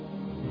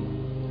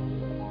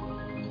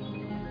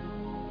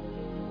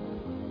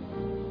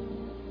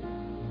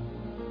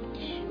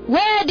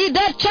Where did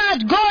that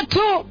church go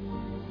to?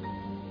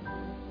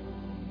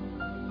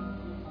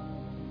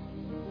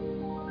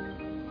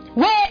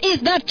 Where is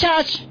that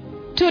church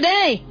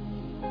today?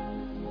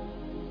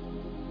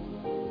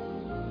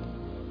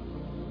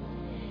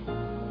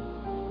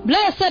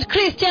 Blessed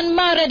Christian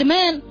married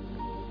men,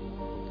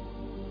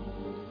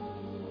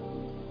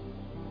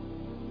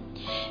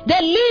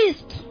 the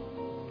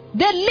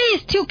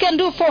least you can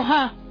do for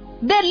her,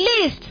 the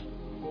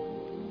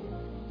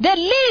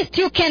least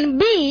you can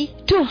be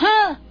to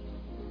her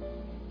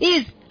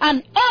is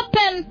an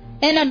open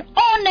and an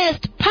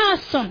honest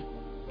person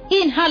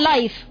in her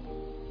life.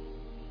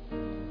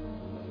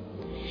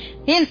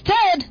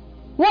 Instead,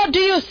 what do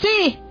you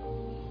see?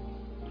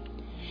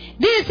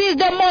 This is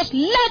the most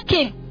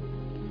lacking.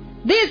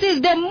 This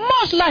is the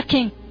most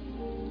lacking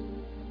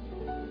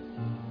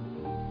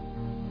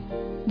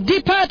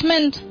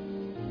department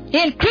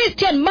in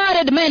Christian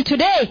married men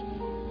today.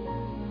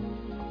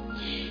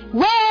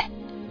 Where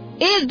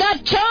is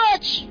that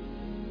church?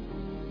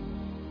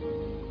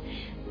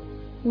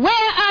 Where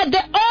are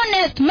the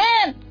honest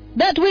men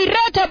that we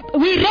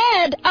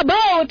read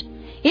about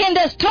in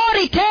the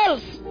story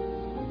tales?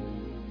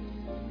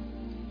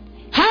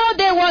 How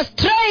they were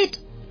straight,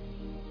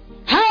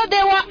 how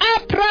they were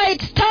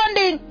upright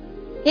standing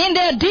in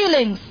their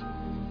dealings.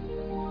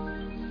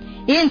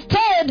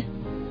 Instead,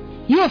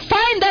 you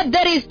find that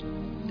there is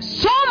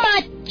so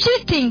much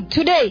cheating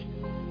today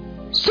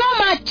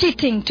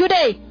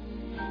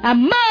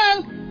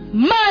among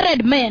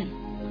married men.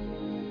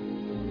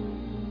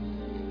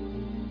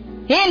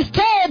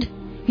 Instead,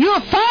 you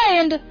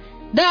find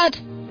that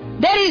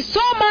there is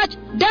so much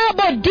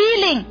double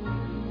dealing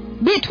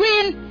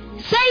between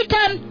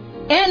Satan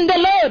and the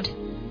Lord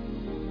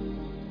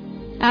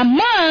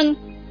among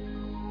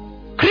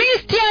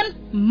Christian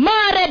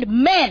married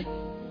men.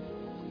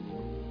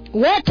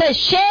 What a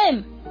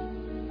shame!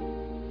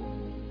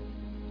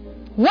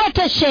 What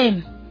a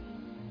shame!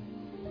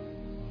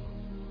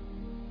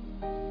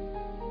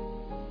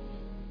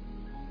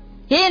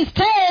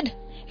 Instead,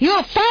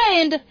 you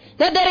find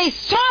that there is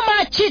so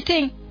much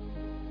cheating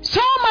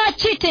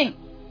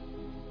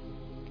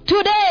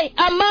today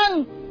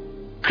among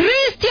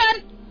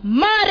Christian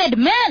married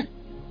men.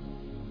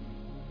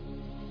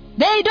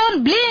 They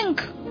don't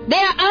blink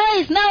their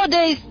eyes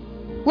nowadays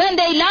when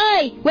they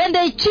lie, when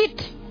they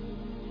cheat,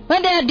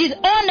 when they are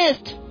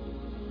dishonest.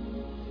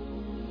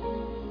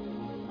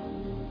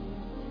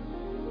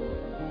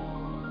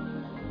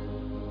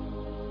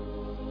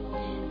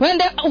 When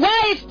the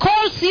wife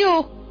calls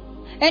you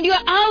and you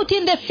are out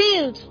in the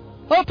field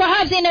or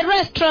perhaps in a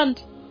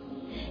restaurant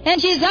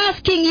and she's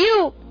asking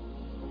you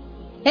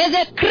as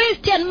a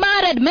Christian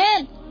married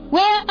man,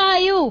 where are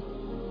you?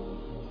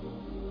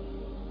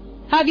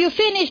 Have you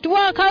finished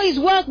work? How is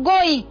work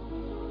going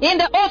in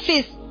the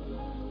office?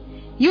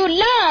 You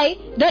lie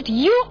that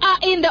you are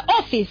in the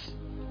office,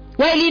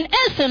 while in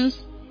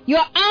essence, you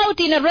are out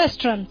in a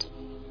restaurant.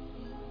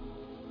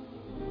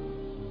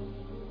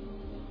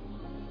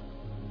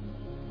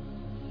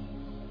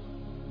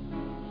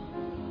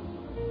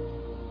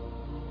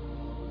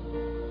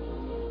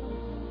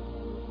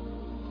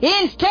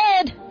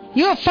 Instead,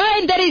 you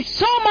find there is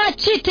so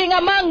much cheating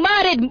among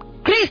married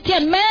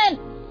Christian men.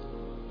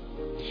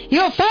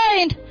 You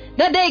find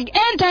that they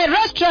enter a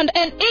restaurant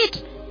and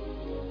eat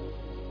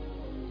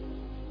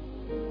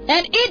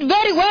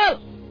very well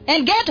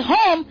and get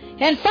home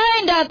and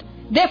find that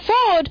the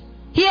food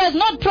he has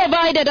not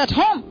provided at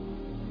home.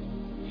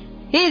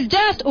 He's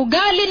just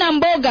ugali na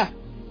mboga.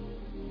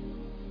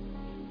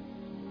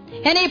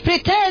 And he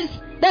pretends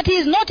that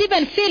he's not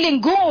even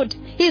feeling good.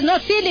 He's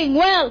not feeling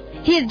well.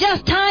 He's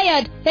just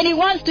tired and he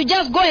wants to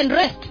just go and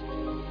rest.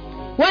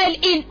 While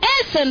in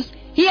essence,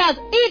 he has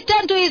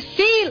eaten to his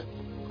fill.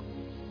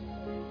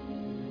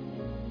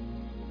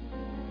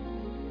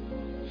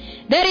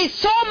 There is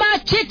so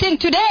much cheating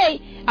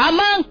today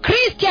among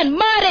Christian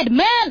married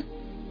men.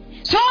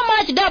 So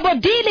much double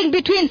dealing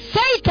between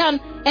Satan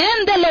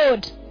and the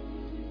Lord.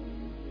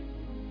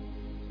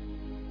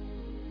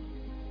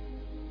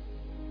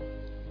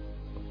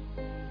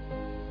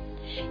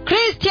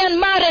 Christian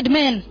married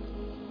men,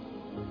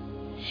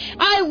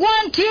 I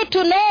want you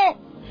to know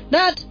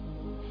that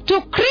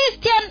to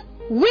Christian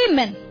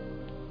women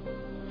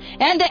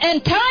and the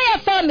entire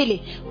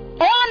family,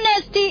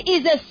 honesty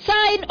is a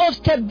sign of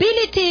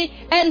stability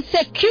and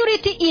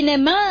security in a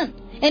man.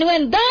 And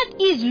when that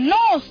is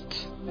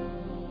lost,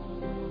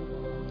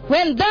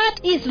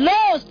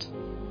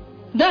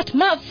 that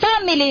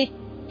family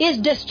is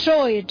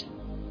destroyed.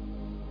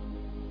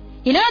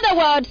 In other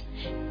words,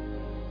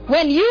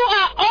 when you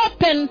are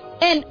open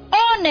and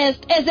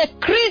honest as a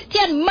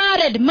Christian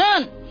married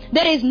man,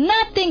 there is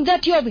nothing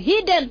that you have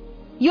hidden.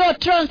 You are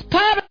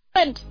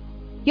transparent.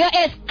 You are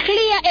as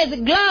clear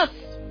as glass.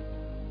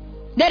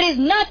 There is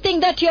nothing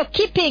that you're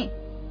keeping.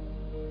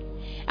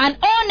 An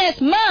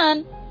honest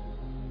man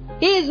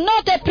is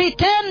not a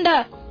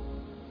pretender.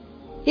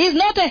 He is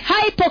not a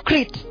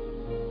hypocrite.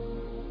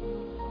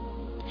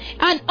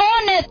 An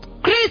honest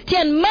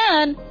Christian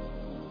man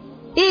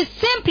is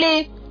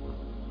simply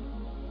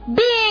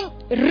being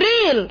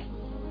real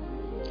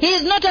He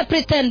is not a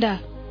pretender.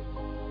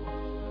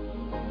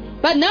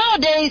 But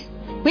nowadays,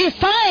 we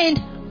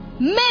find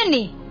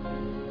many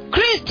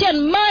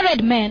Christian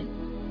married men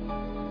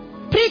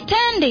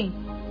pretending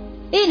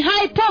in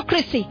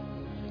hypocrisy,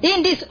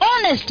 in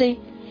dishonesty,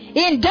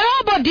 in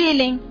double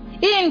dealing,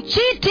 in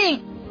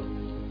cheating.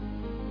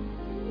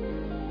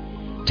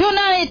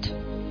 Tonight,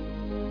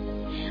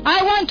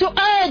 I want to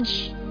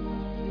urge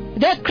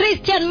the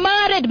Christian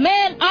married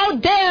men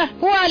out there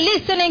who are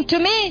listening to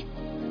me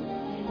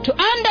to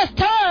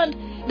understand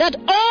that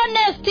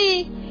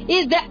honesty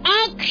is the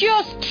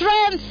actual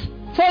strength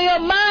for your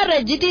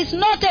marriage. It is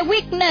not a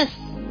weakness.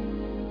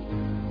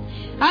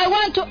 I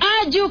want to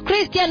urge you,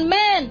 Christian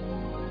men,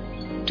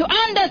 to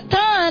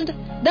understand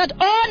that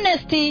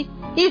honesty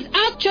is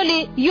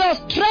actually your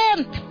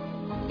strength.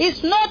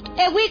 It's not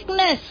a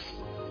weakness.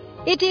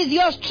 It is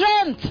your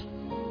strength.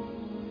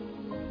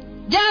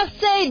 Just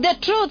say the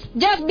truth.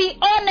 Just be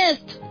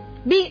honest.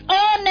 Be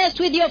honest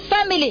with your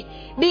family.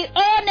 Be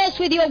honest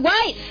with your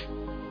wife.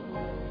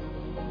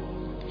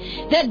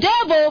 The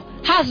devil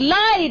has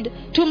lied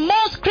to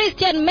most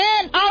Christian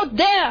men out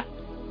there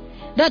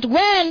that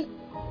when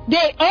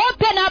they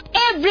open up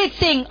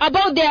everything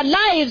about their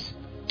lives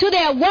to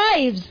their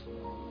wives,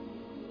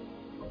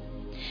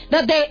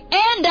 that they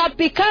end up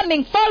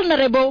becoming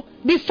vulnerable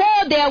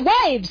before their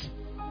wives.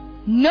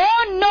 No,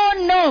 no,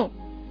 no.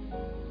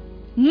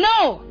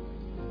 No.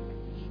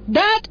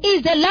 That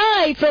is a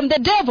lie from the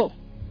devil.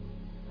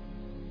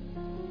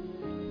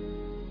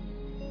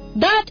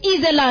 That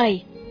is a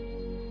lie.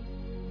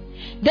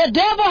 The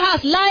devil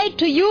has lied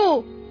to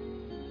you,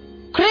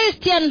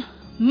 Christian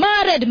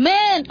married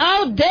men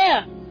out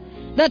there,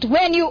 that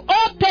when you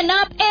open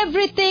up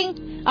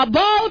everything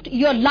about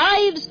your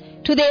lives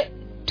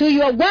to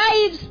your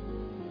wives,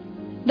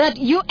 that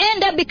you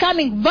end up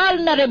becoming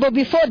vulnerable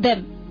before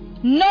them.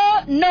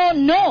 No, no,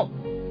 no.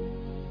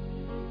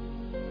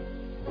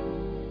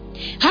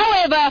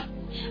 However,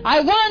 I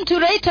want to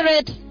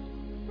reiterate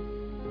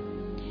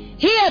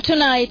here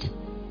tonight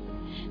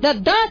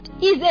that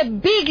is a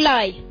big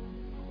lie.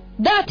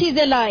 That is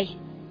a lie.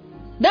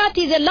 That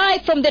is a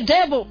lie from the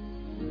devil.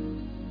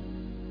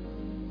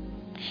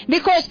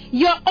 Because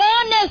your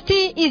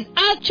honesty is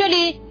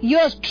actually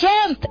your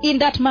strength in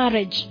that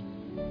marriage.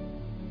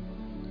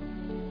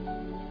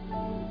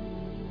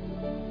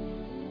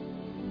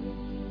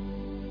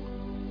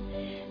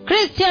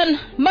 Christian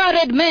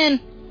married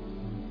men,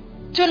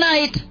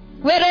 tonight,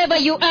 wherever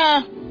you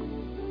are,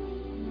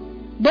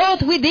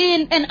 both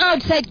within and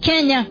outside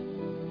Kenya,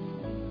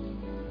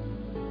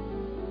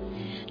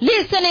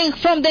 listening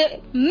from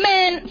the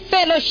men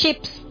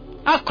fellowships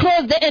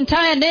across the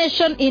entire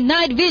nation in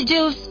night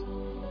vigils,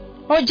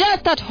 or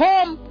just at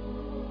home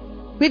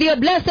with your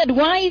blessed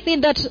wife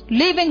in that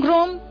living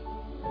room,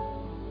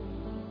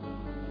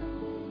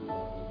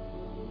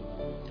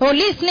 or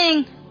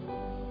listening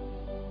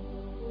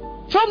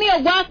from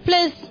your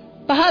workplace.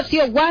 Perhaps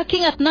you're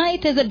working at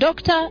night as a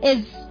doctor,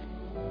 as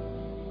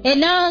a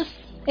nurse,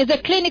 as a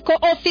clinical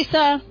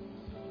officer,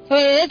 or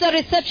as a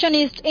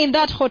receptionist in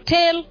that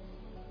hotel.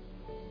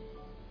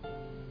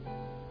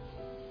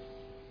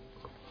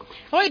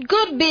 Or it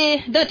could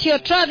be that you're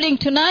traveling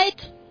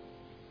tonight.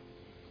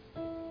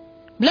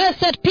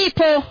 Blessed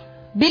people,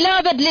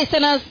 beloved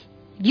listeners,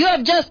 you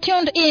have just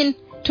tuned in.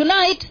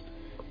 Tonight,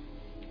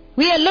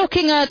 we are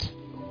looking at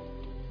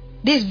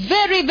this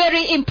very,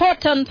 very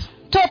important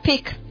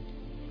topic: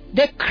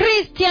 the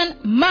Christian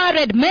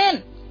married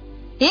men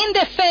in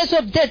the face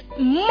of the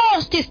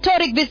most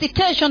historic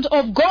visitations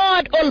of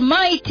God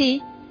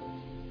Almighty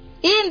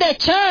in the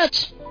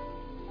church.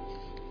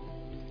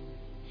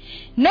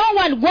 No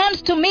one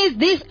wants to miss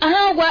this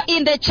hour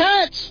in the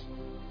church.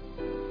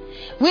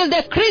 Will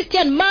the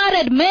Christian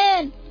married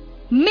men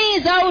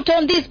miss out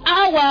on this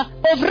hour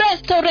of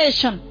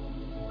restoration?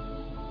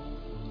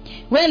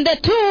 When the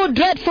two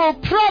dreadful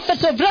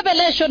prophets of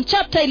Revelation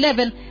chapter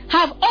 11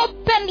 have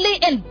openly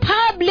and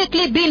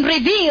publicly been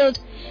revealed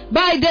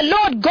by the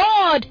Lord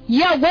God,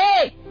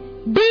 Yahweh,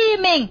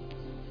 beaming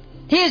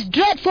his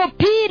dreadful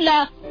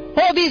pillar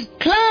of his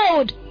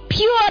cloud,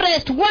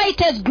 purest,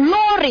 whitest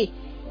glory,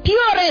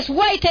 purest,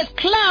 whitest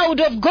cloud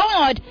of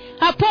God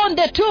upon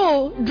the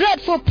two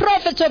dreadful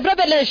prophets of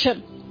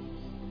Revelation.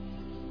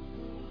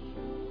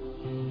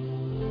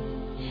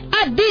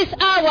 At this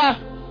hour,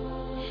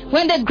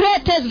 when the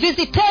greatest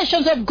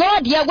visitations of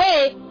God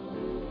Yahweh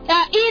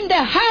are in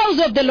the house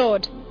of the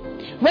Lord,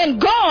 when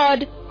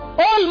God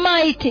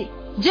Almighty,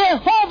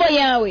 Jehovah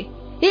Yahweh,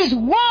 is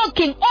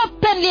walking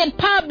openly and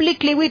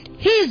publicly with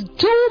his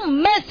two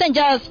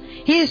messengers,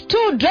 his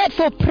two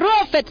dreadful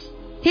prophets,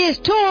 his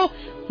two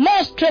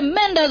most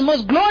tremendous,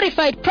 most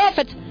glorified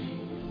prophets,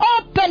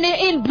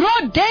 openly in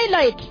broad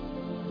daylight.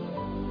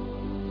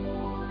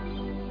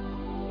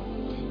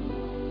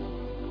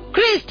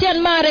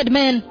 Christian married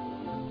men,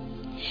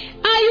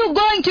 are you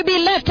going to be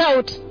left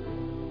out?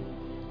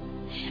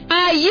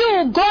 Are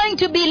you going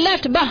to be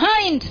left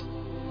behind?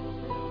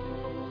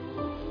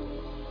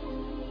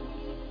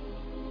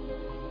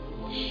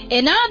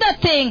 Another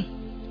thing,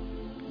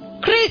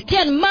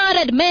 Christian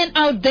married men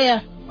out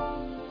there,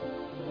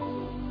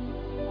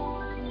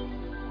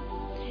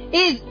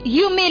 is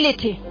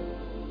humility.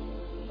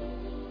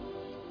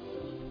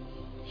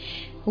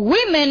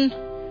 Women,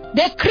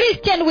 the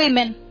Christian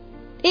women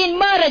in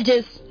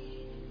marriages,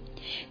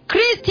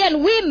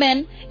 Christian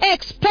women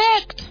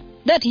expect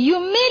that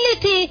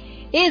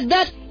humility is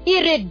that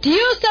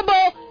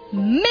irreducible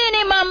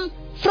minimum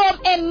from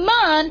a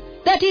man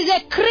that is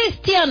a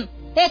Christian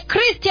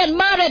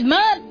married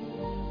man.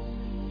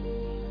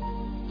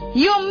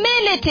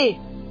 Humility,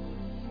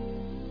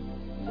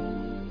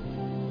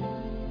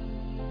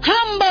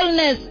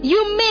 humbleness,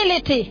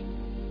 humility.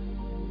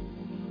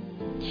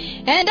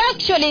 And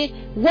actually,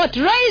 what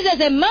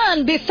raises a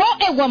man before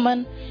a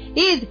woman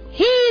is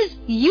his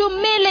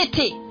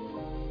humility,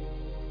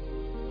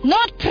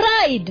 not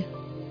pride,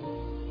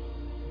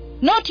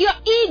 not your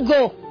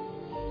ego.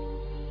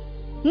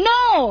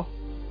 No.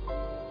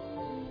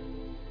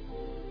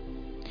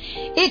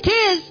 It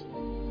is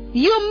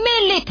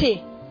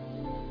humility.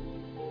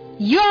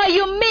 Your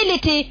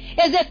humility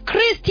as a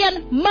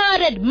Christian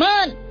married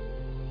man.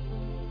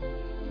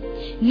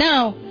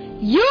 Now,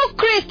 you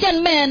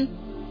Christian men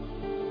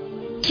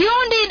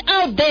tuned in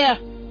out there,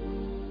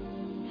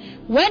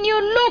 when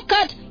you look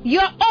at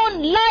your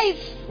own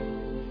life,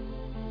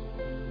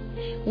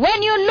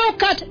 when you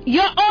look at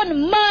your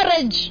own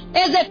marriage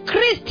as a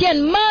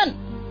Christian man,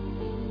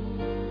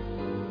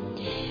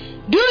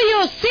 do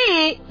you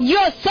see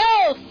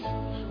yourself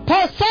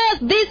possess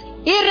these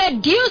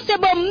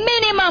irreducible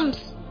minimums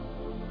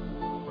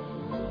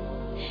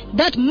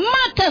that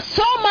matter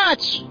so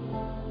much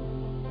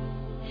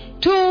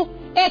to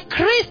a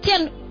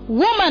Christian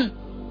woman,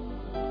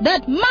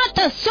 that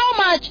matters so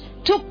much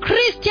to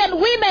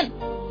Christian women,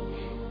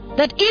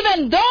 that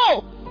even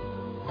though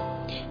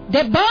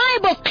the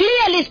Bible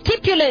clearly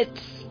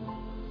stipulates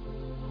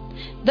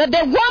that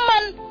the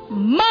woman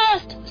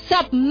must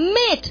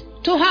submit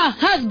to her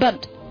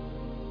husband,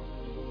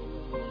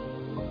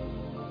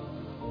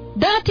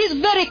 that is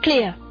very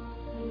clear.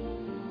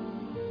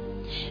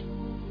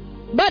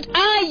 But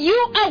are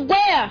you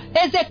aware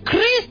as a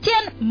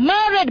Christian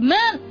married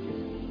man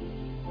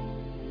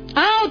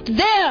out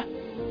there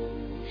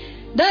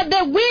that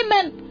the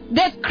women,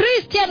 the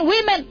Christian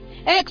women,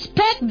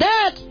 expect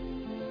that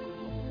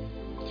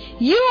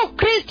you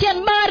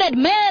Christian married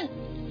men,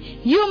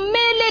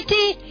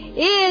 humility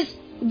is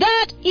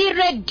that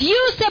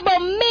irreducible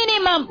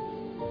minimum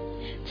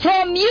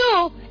from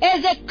you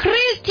as a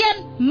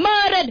Christian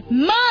married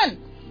man.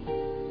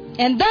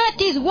 And that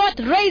is what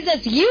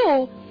raises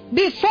you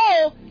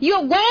before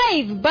your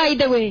wife, by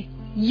the way,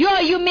 your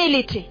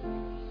humility.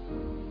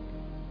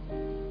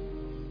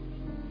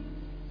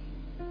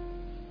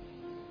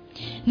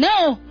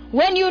 Now,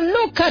 when you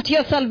look at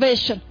your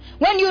salvation,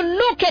 when you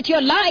look at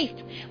your life,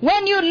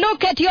 when you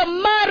look at your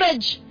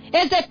marriage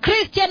as a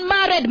Christian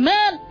married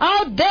man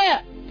out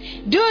there,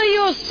 do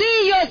you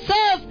see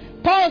yourself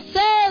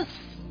possess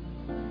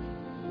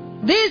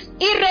these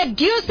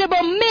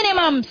irreducible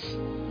minimums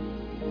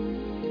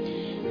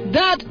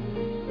that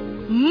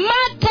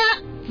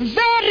matter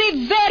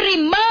very, very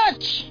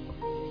much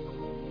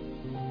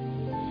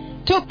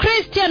to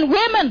Christian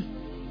women?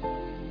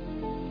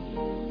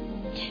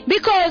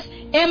 Because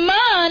a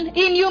man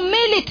in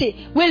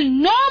humility will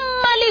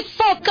normally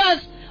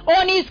focus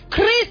on his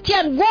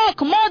Christian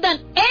walk more than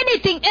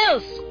anything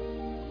else.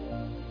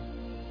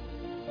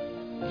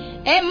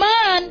 A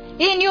man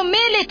in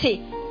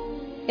humility,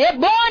 a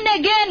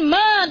born-again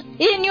man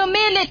in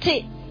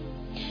humility,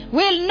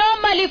 will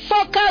normally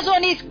focus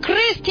on his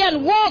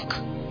Christian walk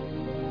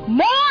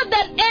more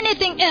than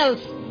anything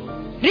else,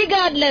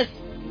 regardless.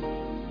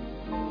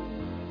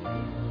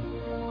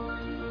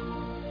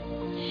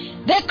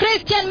 The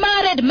Christian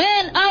married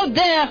men out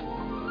there,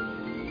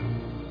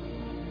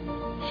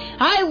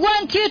 I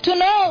want you to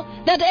know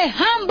that a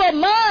humble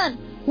man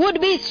would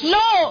be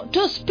slow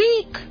to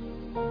speak.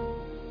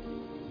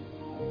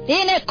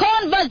 In a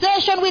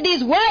conversation with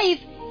his wife,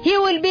 he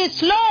will be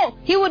slow.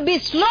 He would be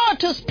slow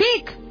to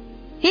speak.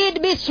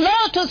 He'd be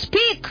slow to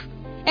speak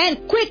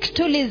and quick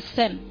to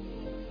listen.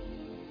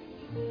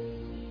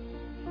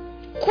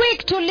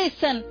 Quick to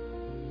listen,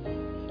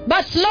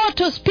 but slow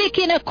to speak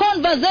in a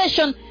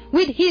conversation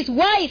with his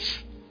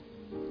wife.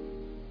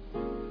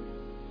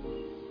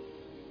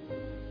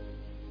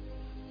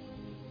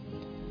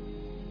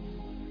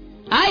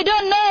 I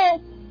don't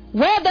know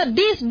whether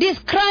this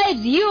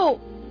describes you,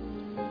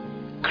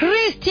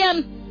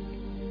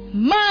 Christian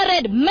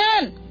married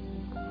man.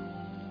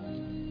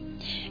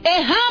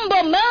 A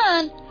humble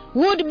man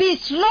would be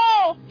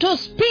slow to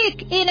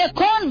speak in a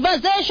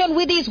conversation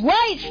with his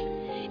wife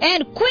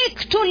and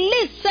quick to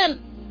listen.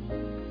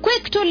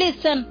 Quick to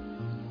listen.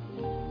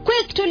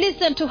 Quick to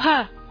listen to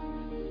her.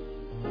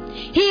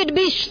 He'd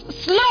be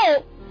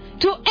slow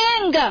to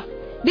anger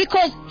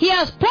because he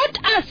has put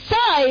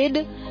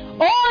aside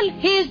all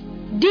his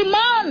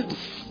demands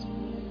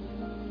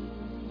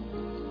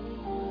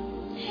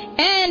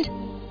and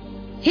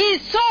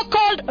his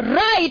so-called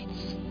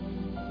rights.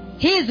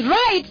 His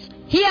rights,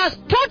 he has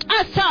put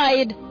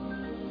aside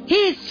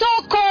his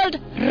so-called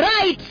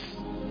rights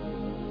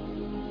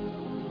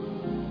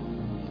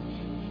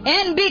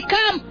and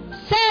become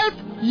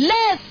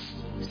less,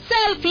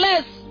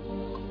 selfless,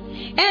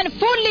 and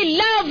fully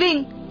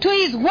loving to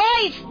his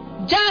wife,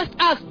 just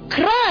as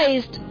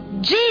Christ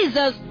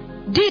Jesus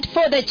did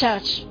for the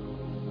church.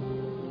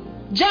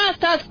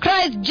 Just as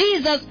Christ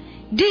Jesus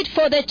did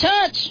for the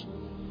church.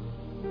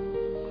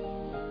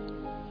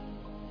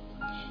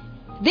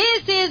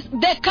 This is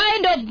the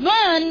kind of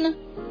man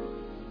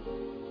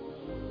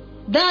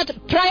that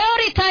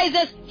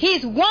prioritizes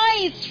his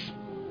wife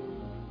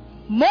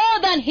more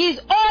than his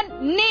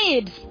own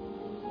needs.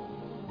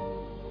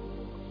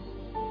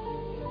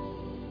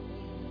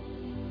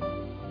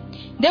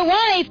 The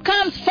wife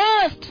comes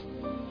first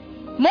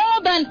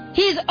more than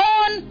his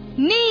own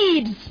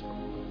needs.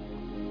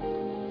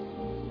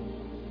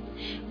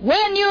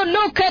 When you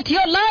look at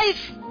your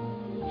life,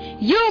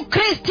 you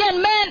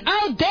Christian men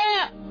out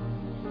there,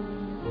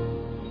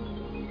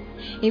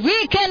 if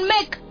we can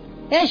make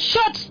a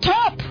short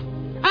stop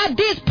at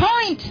this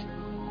point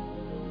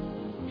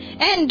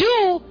and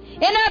do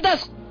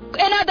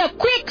another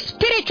quick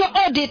spiritual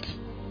audit,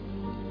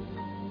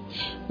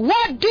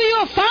 what do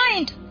you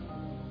find?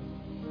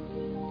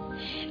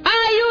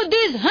 Are you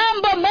this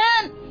humble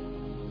man?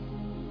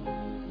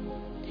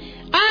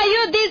 Are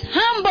you this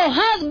humble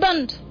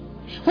husband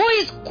who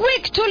is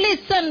quick to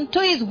listen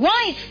to his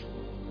wife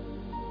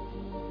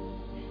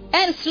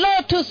and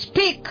slow to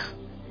speak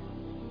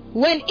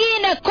when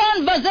in a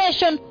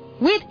conversation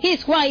with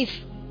his wife?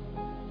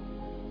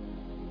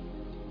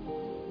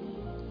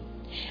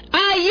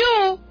 Are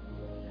you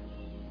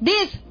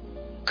this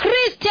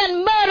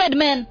Christian married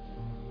man,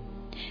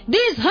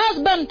 this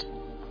husband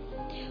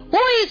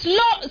who is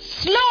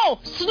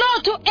slow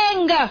to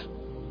anger,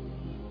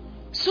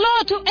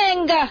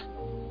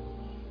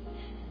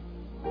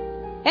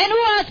 and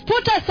who has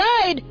put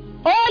aside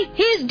all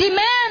his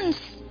demands,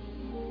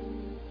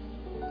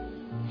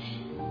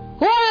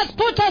 who has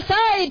put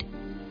aside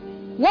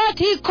what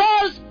he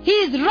calls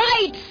his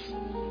rights?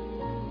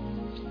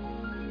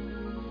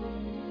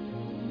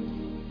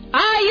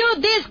 Are you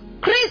this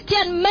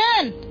Christian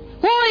man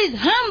who is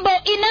humble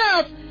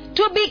enough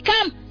to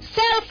become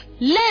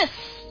selfless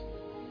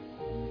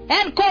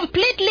and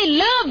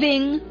completely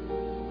loving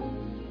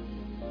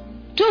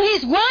to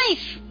his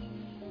wife,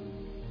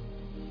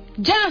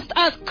 just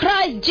as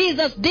Christ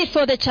Jesus did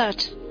for the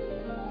church?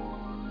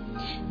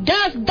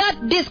 Does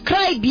that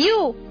describe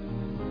you,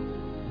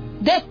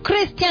 the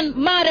Christian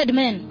married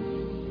man?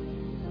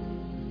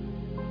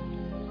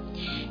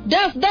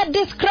 Does that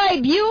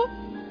describe you?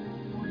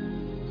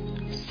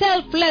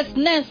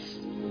 Selflessness,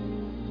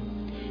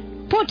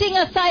 putting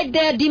aside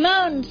their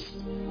demands,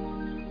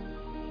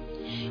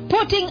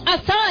 putting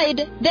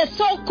aside their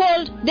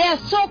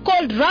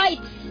so-called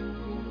rights,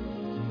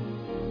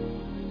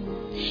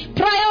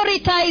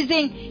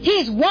 prioritizing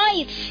his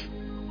wife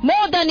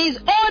more than his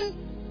own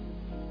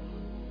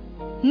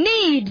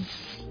needs.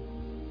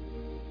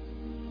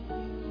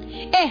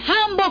 A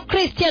humble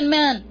Christian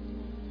man.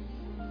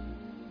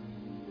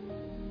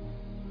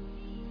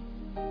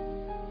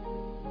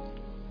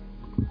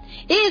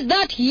 Is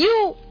that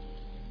you?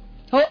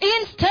 Or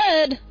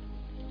instead,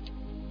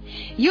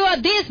 you are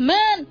this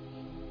man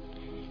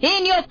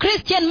in your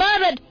Christian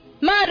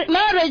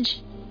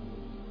marriage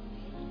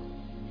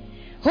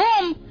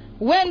whom,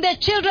 when the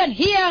children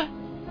here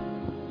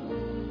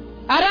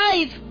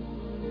arrive,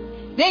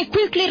 they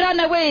quickly run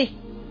away.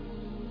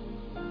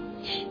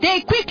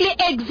 They quickly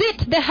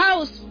exit the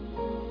house,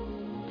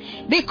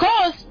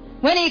 because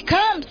when he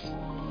comes,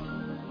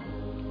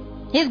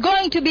 it's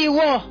going to be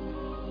war.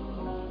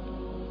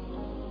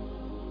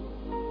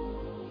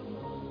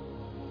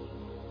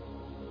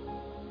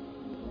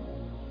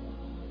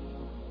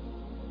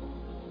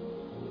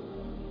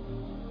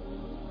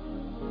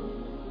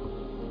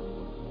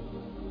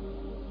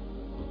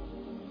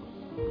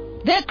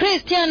 The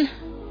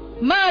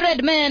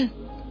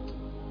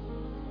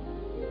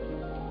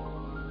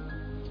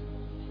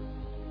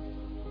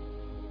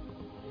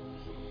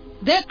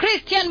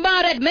Christian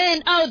married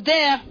man out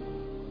there,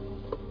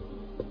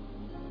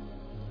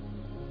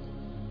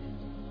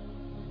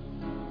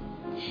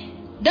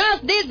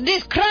 does this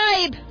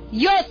describe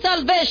your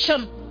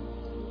salvation?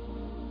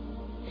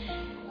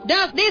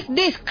 Does this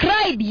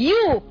describe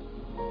you,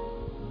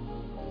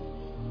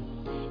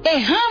 a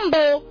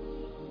humble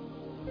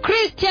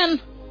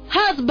Christian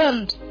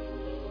husband,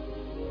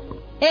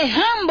 a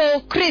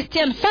humble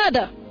Christian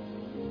father,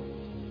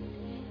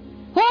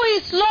 who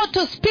is slow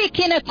to speak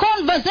in a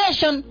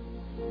conversation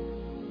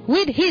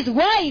with his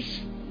wife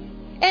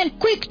and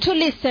quick to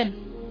listen,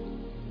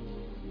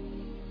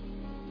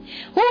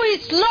 who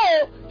is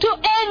slow to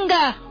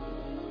anger,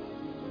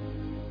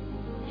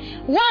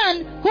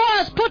 one who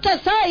has put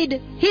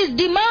aside his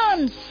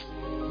demands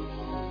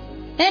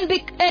and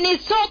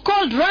his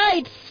so-called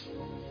rights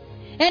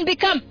and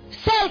become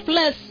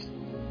selfless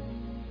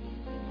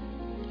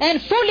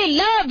and fully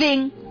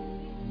loving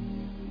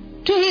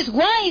to his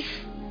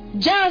wife,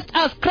 just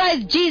as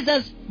Christ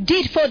Jesus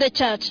did for the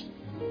church.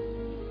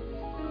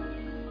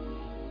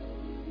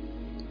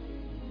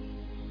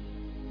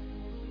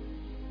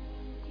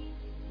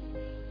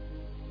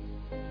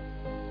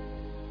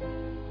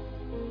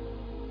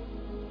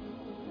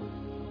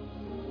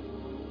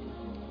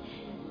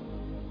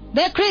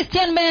 The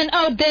Christian men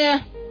out there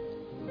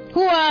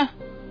who are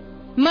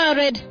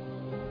married,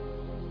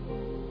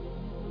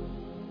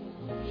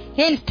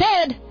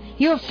 instead,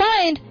 you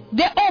find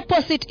the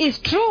opposite is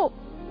true.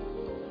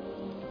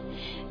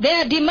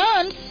 Their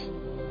demands,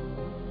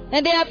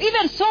 and they have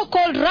even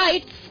so-called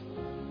rights,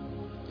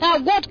 are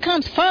what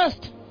comes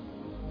first.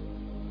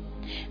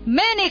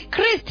 Many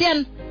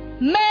Christian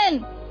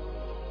men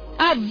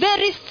are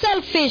very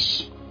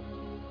selfish.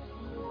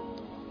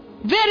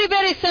 Very,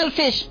 very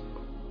selfish.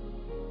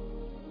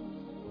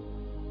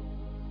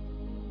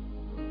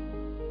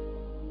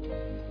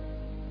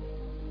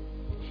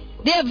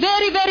 They are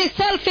very, very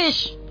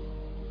selfish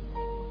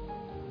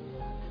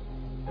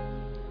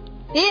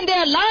in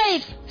their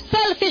lives,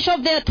 selfish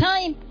of their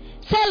time,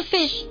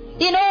 selfish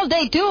in all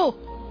they do,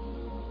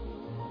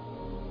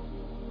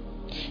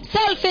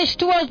 selfish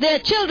towards their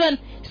children,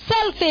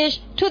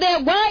 selfish to their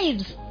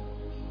wives.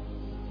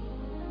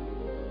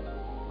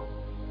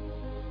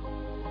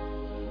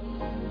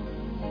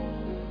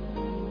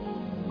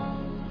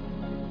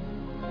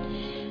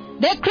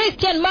 The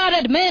Christian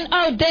married men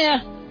out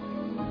there,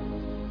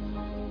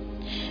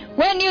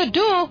 when you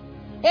do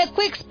a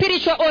quick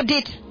spiritual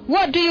audit,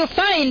 what do you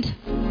find?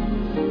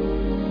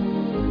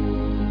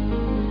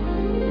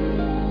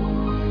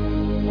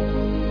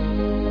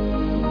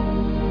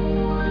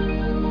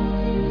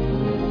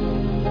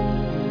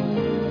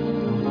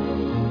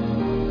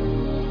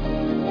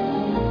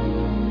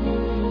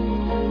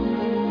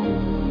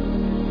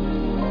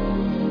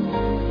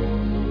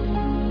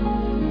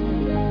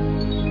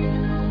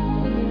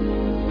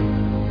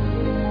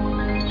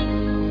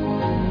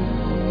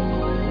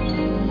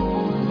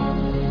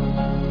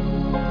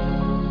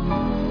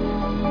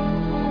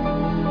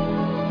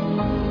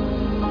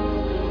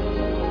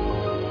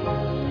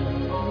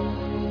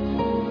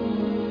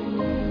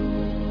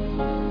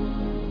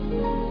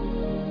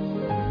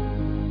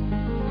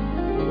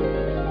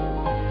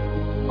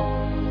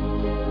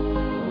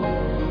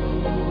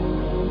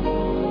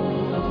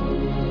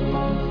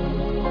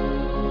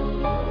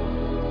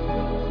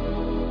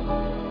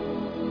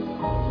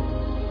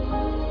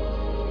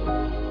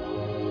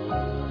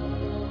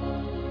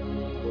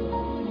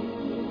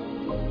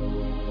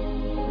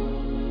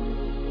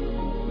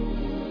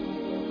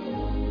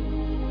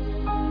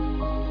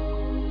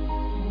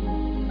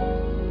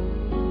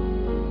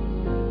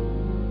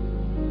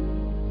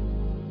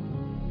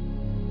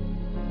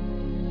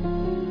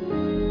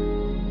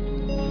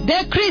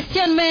 The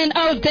Christian men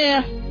out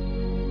there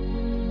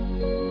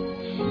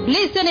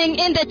listening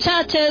in the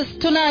churches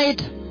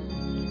tonight,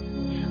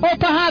 or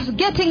perhaps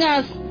getting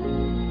us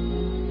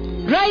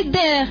right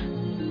there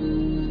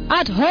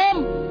at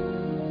home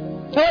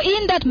or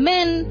in that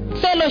men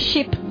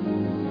fellowship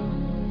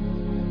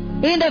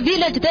in the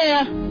village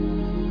there,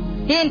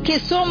 in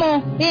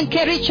Kisumu, in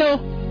Kericho,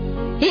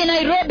 in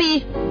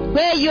Nairobi,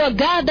 where you are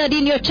gathered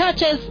in your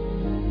churches,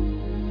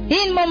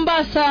 in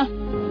Mombasa,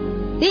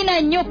 in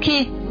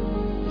Anyuki,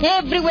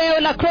 everywhere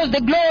all across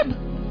the globe.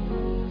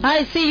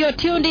 I see you're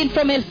tuned in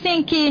from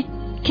Helsinki,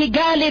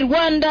 Kigali,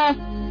 Rwanda,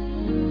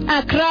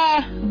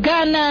 Accra,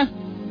 Ghana,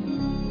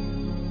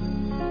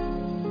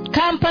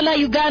 Kampala,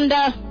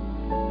 Uganda,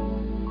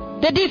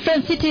 the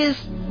different cities,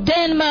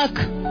 Denmark,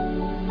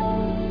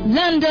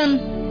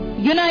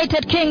 London,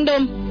 United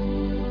Kingdom,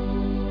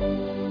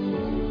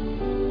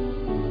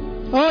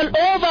 all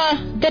over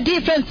the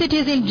different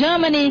cities in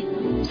Germany,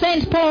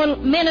 St. Paul,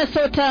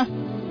 Minnesota,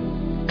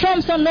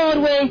 Tromsø,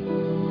 Norway,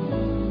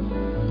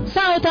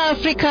 South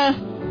Africa,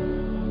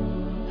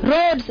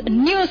 Rhodes,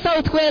 New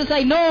South Wales.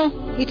 I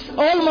know it's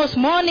almost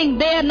morning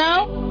there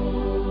now,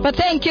 but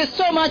thank you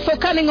so much for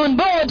coming on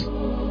board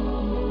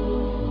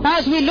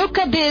as we look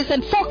at this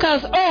and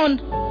focus on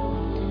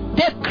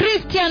the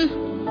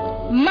Christian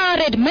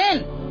married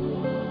men.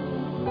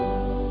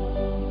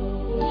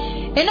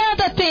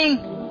 Another thing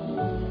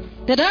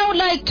that I would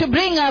like to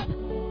bring up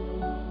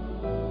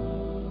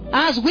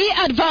as we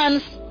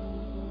advance,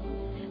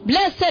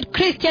 blessed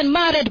Christian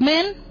married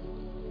men,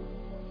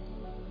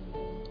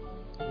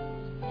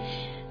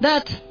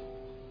 that,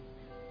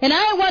 and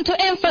I want to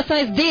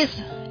emphasize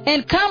this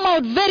and come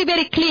out very,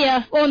 very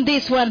clear on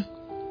this one,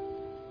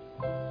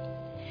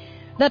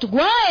 that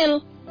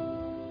while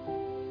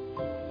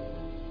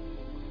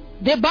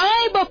the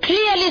Bible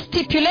clearly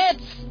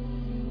stipulates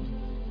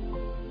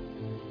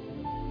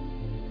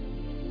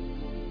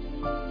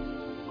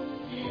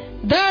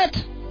that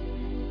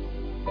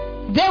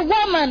the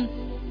woman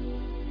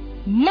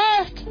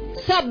must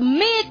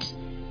submit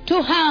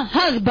to her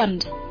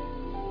husband.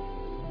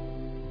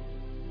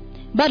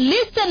 But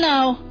listen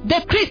now,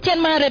 the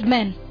Christian married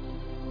men.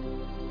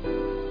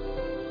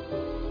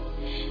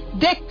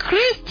 The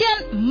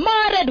Christian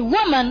married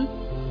woman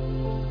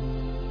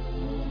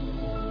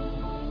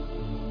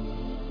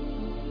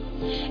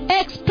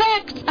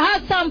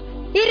has some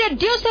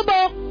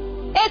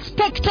irreducible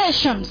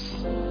expectations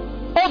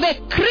of a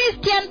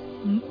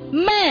Christian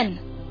man,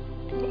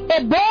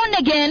 a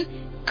born-again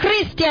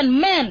Christian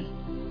man.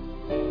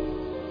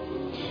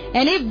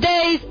 And if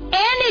there is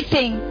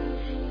anything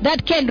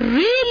that can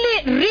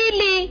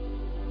really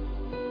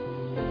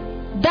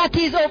that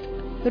is of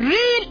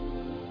real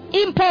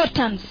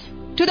importance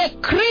to the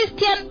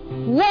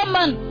Christian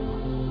woman.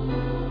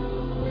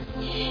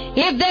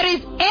 If there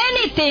is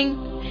anything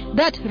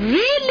that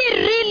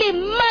really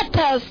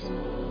matters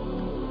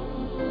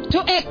to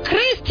a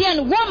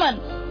Christian woman,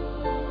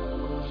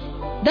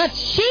 that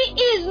she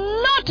is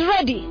not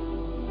ready,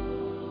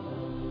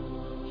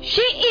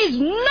 she is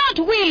not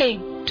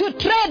willing to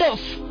trade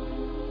off,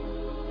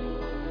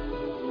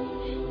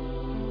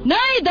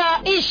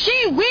 neither is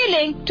she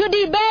willing to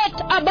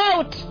debate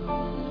about,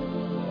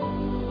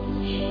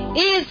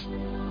 is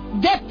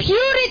the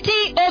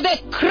purity of a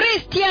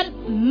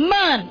Christian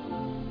man.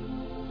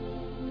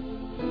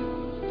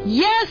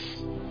 Yes,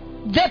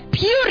 the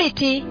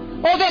purity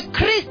of a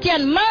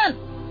Christian man.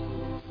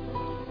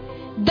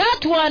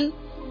 That one,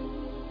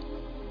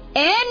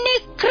 any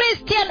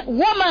Christian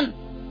woman,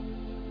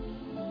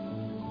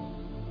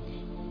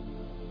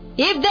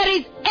 if there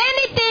is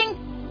anything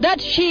that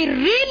she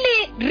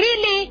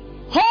really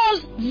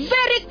holds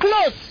very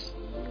close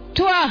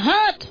to her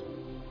heart,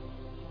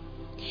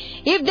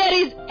 if there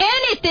is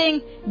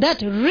anything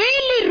that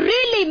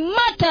really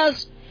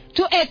matters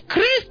to a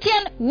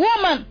Christian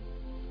woman,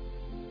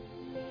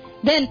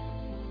 then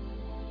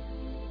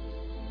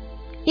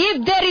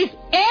if there is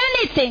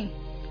anything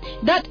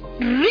that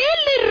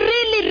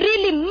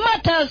really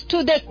matters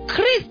to the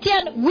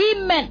Christian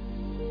women,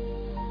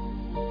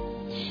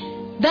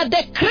 that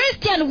the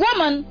Christian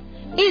woman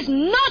is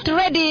not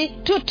ready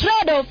to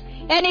trade off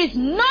and is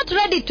not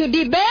ready to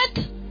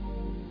debate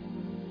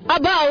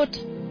about,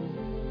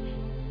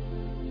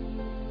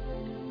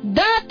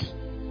 that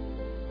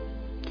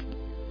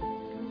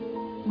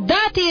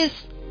is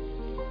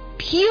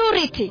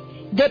purity.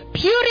 The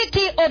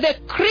purity of a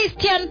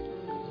Christian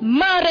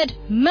married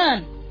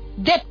man.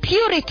 The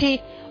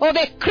purity of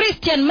a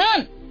Christian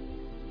man.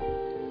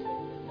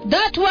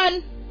 That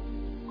one,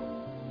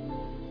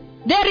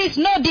 there is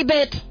no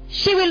debate.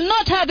 She will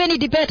not have any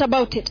debate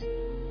about it.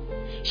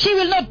 She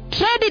will not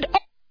trade it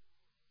off.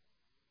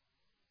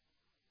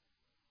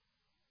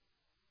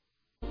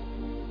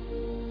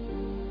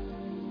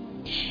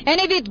 And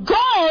if it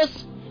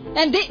goes,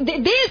 and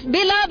these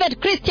beloved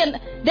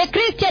the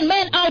Christian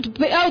men out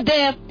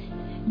there,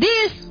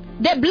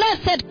 the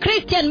blessed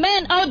Christian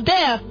men out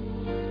there,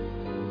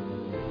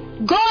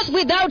 goes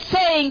without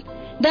saying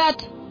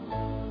that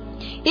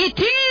it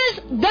is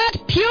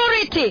that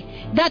purity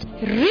that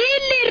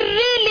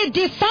really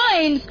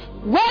defines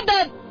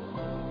whether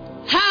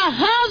her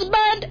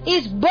husband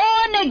is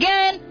born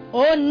again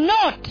or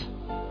not.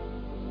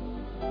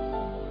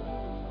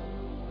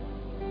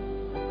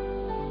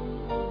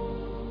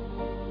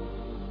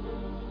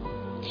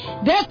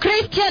 The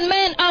Christian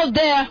men out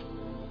there,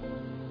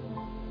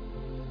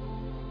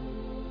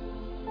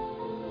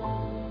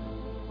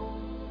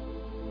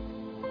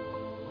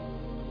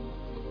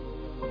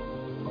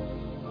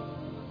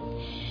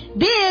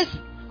 this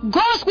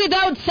goes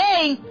without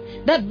saying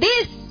that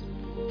this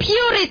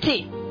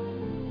purity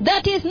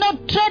that is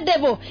not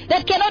tradable,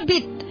 that cannot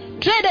be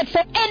traded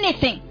for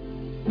anything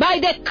by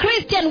the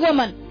Christian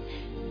woman,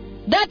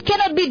 that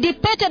cannot be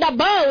debated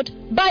about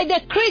by the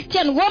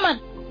Christian woman.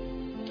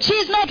 She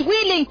is not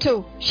willing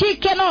to. She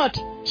cannot.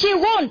 She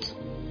won't.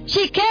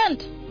 She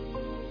can't.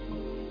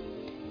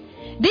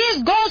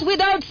 This goes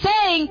without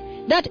saying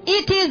that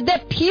it is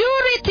the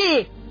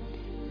purity,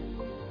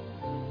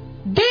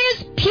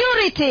 this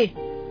purity,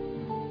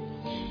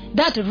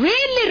 that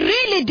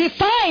really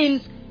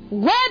defines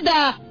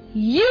whether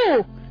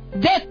you,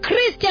 the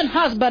Christian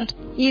husband,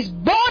 is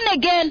born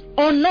again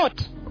or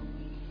not.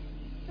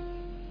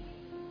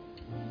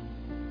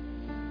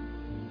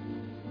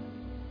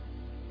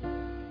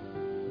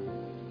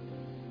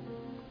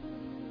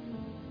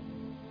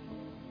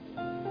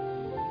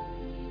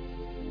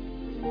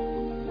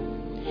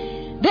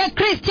 The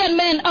Christian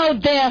men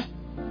out there,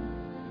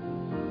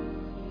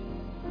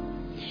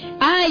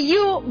 are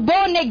you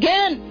born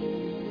again?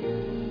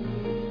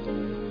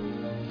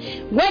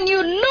 When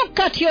you look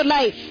at your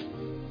life,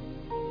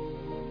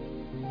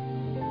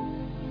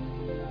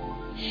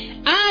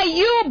 are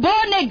you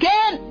born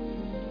again?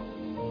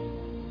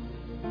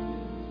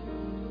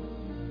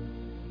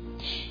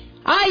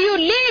 Are you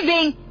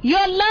living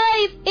your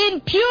life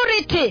in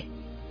purity?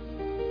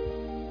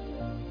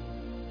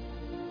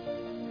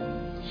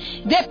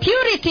 The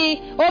purity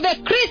of a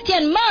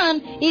Christian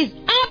man is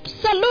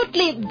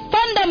absolutely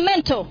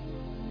fundamental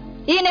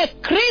in a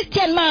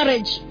Christian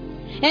marriage,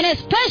 and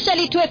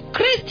especially to a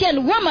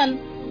Christian woman,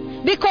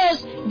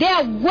 because they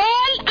are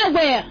very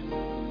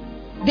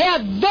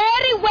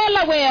well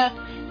aware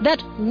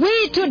that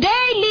we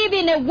today live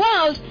in a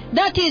world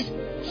that is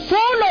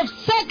full of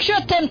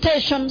sexual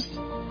temptations.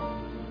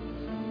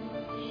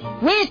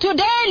 We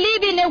today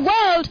live in a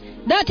world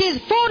that is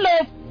full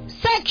of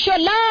sexual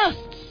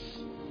lusts.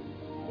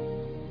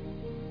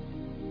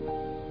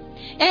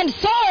 And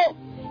so,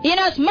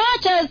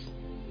 inasmuch as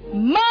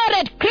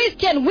married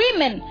Christian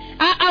women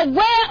are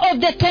aware of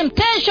the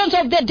temptations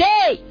of the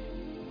day,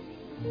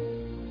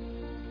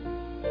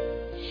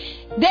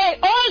 they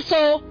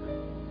also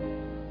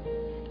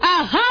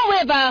are,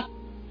 however,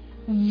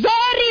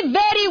 very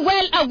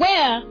well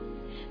aware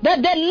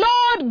that the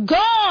Lord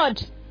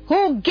God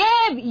who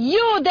gave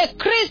you, the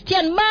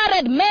Christian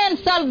married man,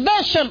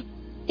 salvation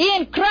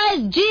in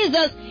Christ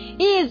Jesus,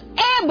 is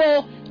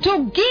able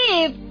to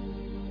give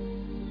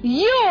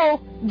you,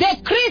 the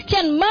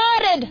Christian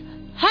married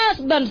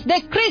husbands,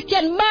 the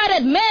Christian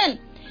married men,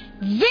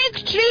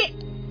 victory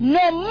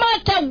no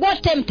matter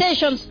what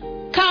temptations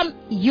come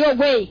your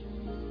way.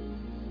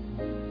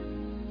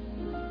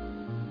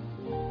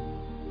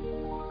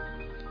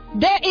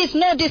 There is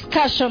no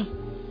discussion.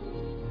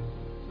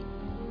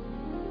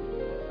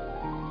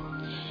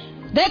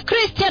 The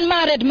Christian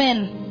married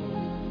men,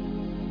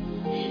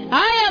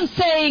 I am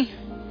saying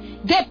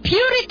the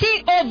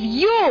purity of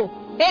you,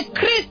 a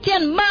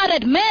Christian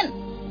married man,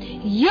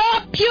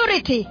 your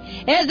purity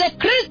as a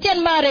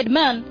Christian married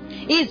man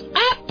is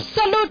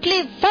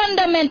absolutely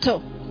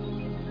fundamental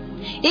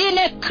in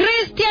a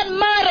Christian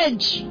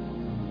marriage,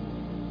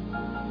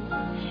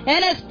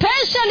 and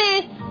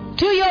especially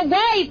to your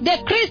wife, the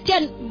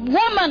Christian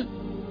woman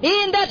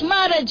in that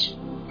marriage,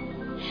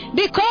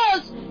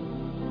 because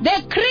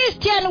the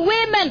Christian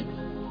women,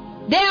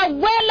 they are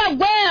well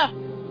aware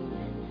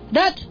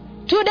that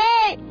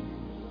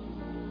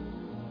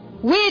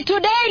we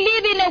today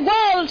live in a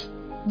world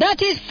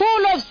that is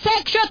full of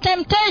sexual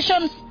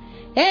temptations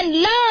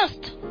and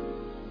lust,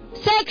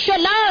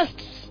 sexual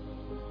lusts.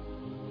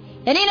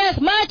 And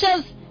inasmuch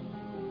as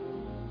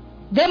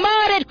the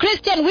married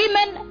Christian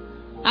women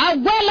are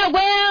well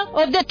aware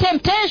of the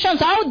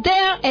temptations out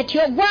there at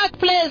your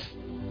workplace,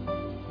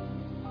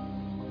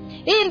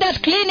 in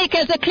that clinic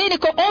as a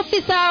clinical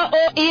officer,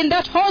 or in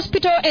that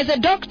hospital as a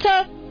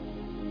doctor,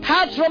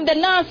 heard from the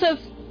nurses,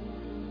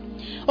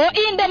 or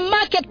in the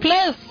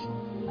marketplace,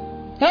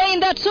 or in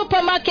that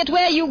supermarket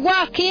where you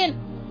work in,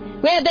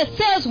 where the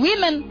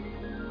saleswomen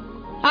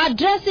are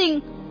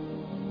dressing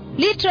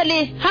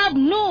literally half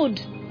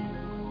nude.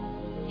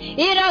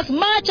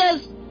 Inasmuch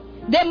as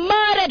the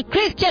married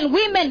Christian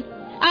women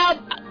are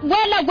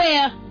well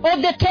aware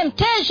of the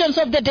temptations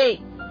of the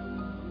day,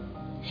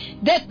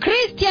 the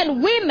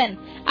Christian women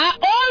are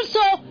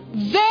also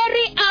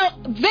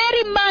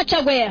very much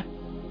aware.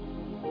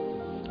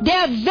 They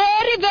are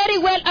very, very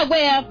well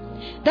aware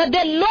that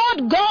the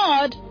Lord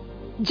God,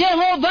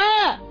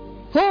 Jehovah,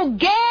 who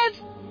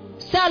gave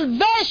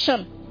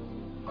salvation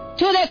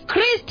to the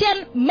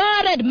Christian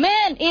married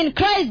man in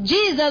Christ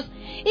Jesus,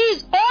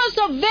 is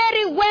also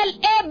very well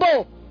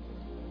able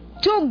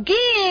to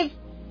give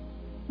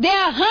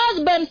their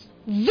husbands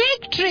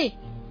victory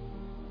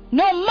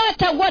no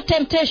matter what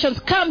temptations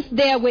comes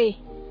their way.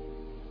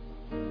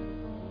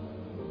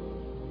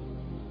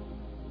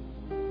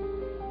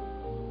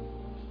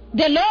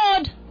 The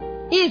Lord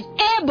is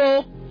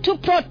able to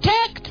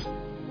protect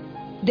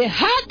the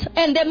heart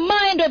and the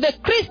mind of a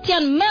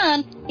Christian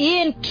man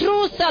in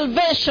true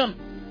salvation.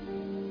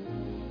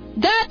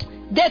 That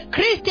the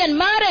Christian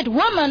married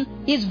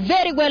woman is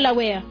very well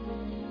aware.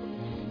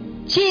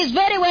 She is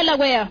very well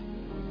aware.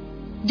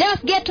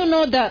 Just get to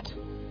know that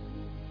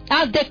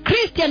as the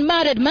Christian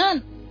married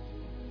man.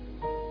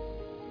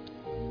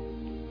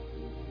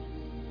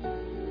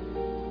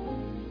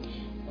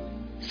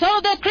 So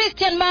the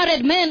Christian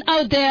married men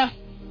out there,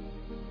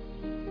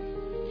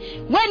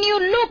 when you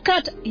look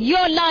at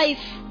your life,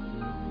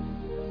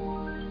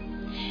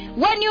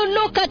 when you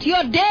look at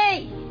your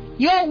day,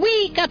 your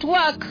week at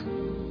work,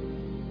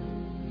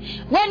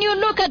 when you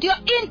look at your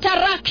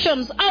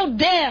interactions out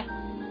there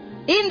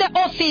in the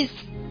office,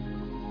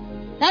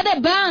 at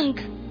the bank,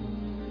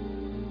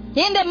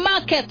 in the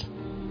market,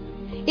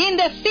 in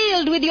the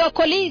field with your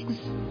colleagues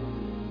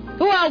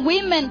who are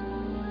women,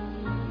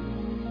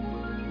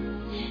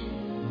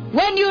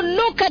 when you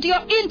look at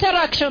your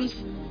interactions,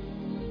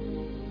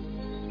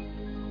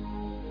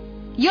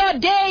 your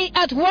day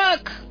at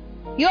work,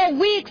 your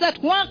weeks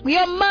at work,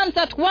 your months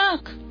at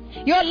work,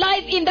 your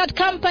life in that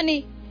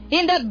company,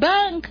 in that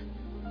bank,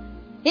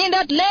 in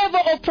that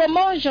level of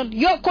promotion,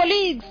 your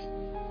colleagues,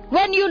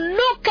 when you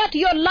look at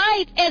your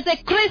life as a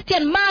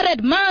Christian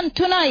married man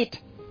tonight,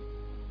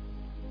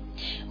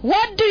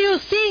 what do you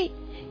see?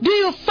 Do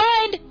you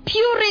find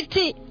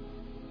purity?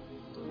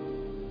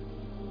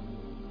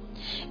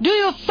 Do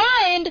you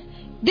find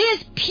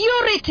this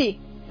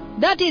purity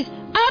that is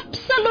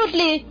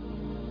absolutely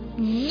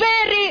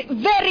very,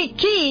 very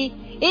key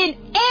in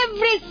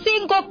every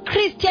single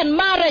Christian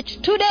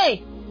marriage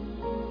today?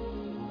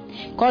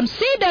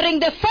 Considering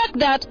the fact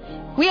that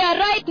we are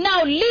right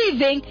now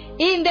living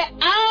in the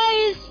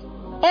eyes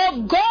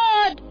of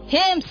God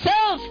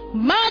Himself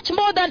much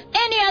more than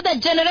any other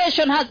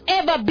generation has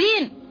ever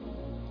been.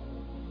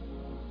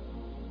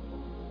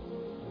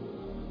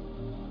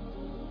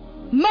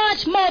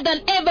 Much more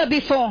than ever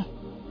before.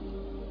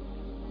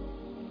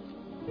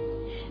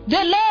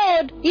 The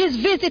Lord is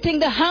visiting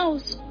the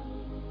house.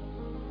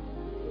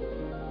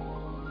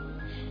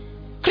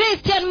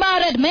 Christian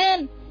married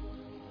men,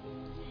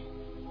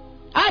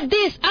 at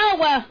this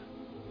hour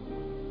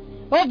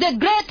of the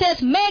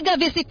greatest mega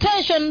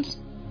visitations,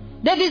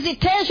 the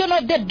visitation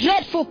of the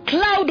dreadful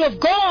cloud of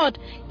God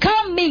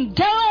coming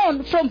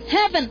down from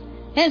heaven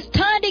and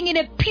standing in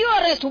a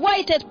purest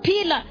whitest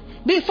pillar,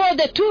 before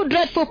the two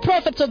dreadful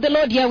prophets of the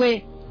Lord Yahweh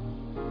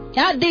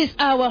at this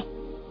hour?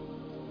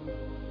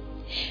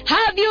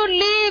 Have you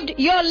lived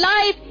your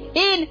life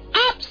in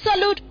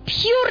absolute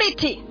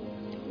purity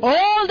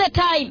all the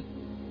time?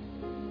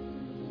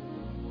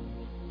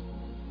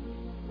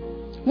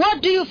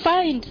 What do you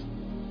find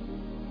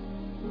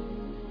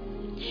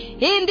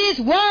in this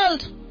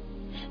world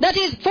that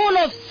is full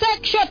of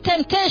sexual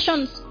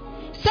temptations,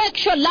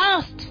 sexual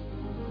lust,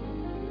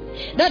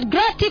 that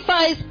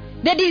gratifies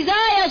the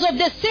desires of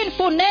the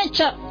sinful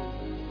nature?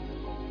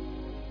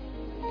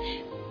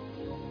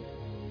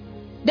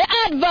 The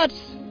adverts,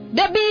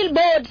 the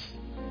billboards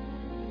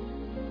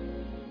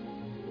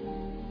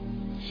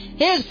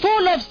is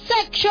full of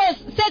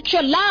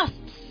sexual lusts,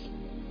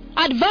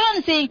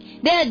 advancing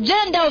the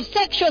agenda of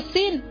sexual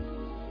sin.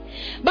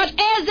 But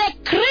as a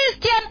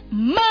Christian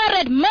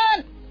married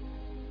man,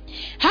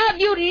 have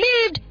you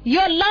lived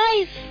your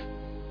life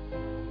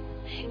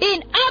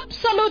in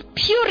absolute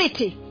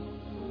purity?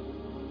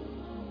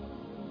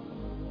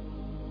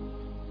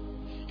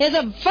 Is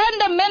a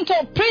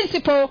fundamental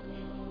principle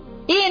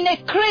in a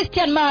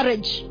Christian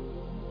marriage.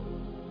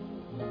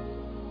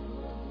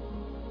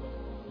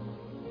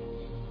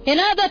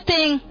 Another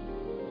thing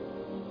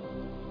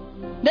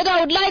that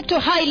I would like to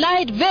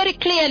highlight very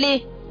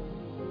clearly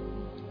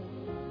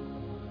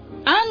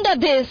under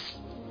this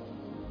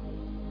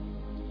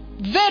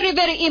very,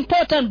 very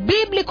important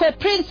biblical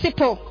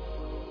principle,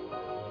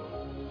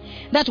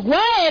 that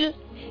while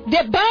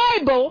the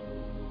Bible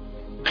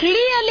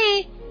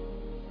clearly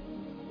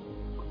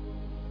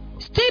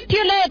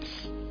stipulates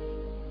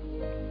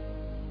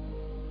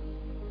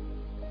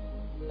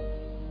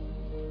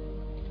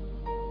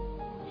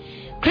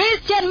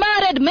Christian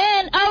married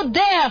men out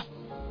there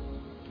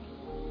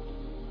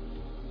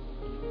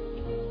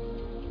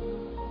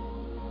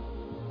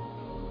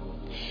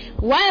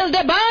while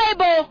the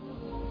Bible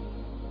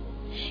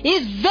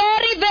is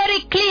very, very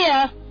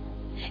clear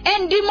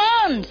and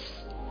demands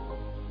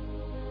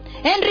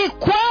and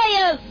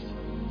requires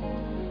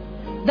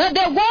that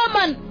the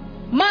woman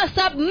must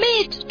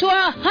submit to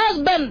her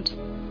husband.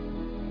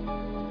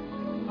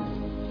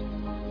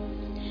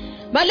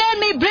 But let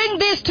me bring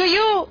this to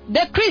you,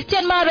 the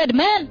Christian married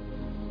man.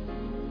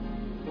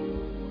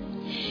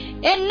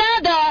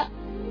 Another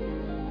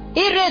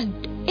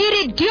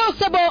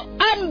irreducible,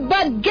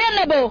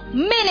 unbargainable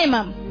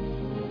minimum.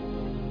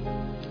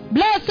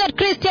 Blessed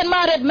Christian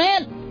married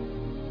man.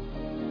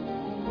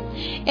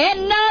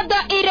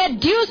 Another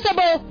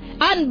irreducible,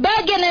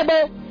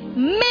 unbargainable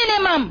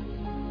minimum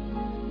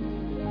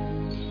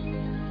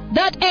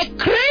that a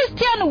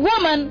Christian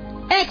woman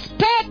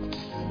expects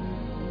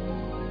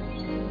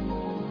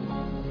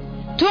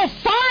to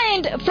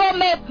find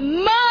from a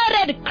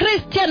married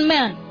Christian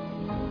man.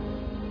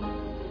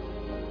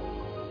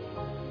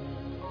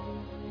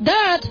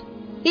 That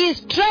is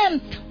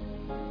strength.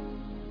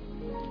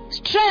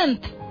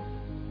 Strength.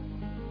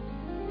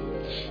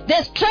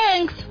 The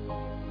strength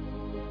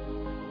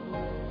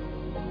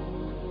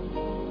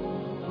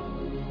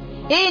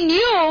in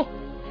you,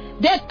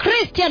 the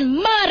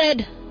Christian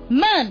married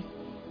man.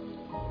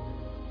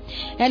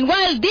 And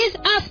while this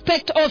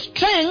aspect of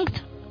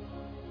strength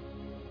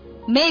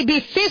may be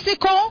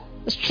physical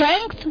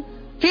strength,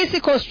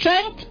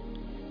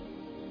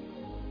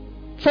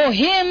 for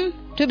him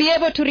to be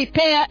able to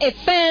repair a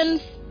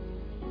fence,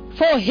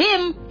 for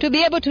him to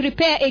be able to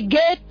repair a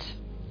gate,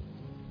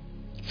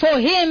 for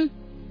him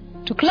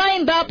to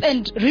climb up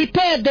and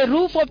repair the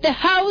roof of the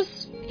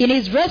house in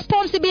his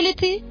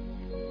responsibility.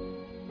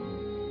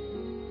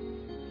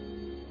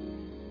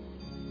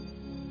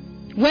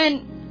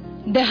 When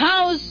the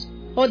house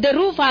or the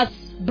roof has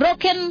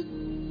broken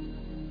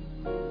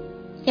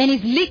and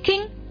is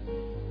leaking.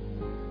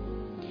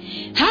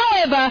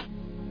 However,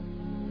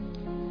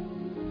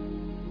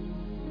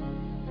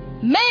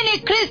 many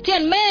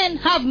Christian men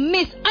have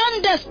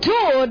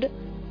misunderstood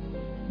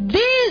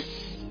this.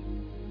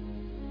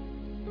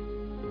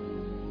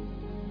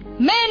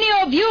 Many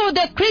of you,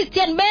 the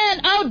Christian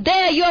men out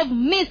there, you have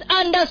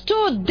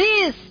misunderstood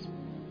this.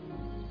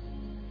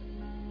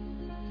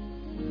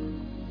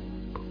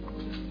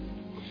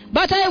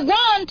 But I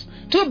want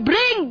to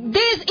bring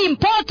this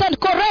important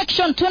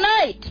correction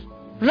tonight,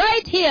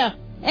 right here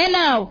and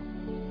now.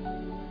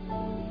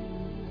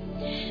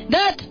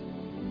 That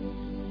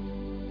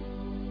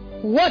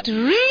what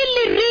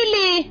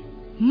really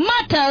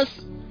matters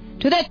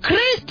to the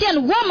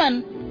Christian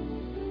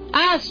woman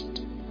as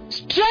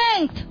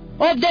strength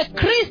of the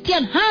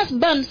Christian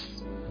husbands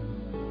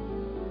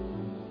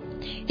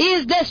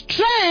is the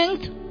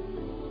strength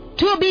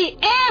to be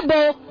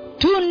able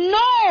to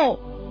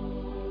know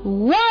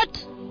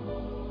what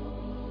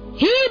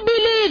he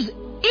believes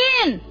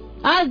in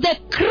as the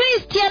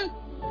Christian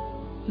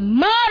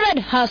married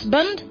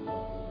husband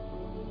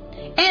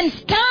and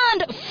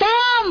stand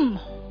firm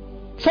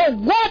for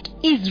what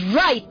is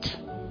right.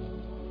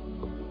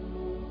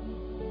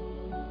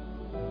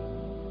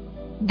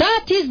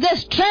 That is the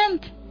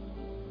strength.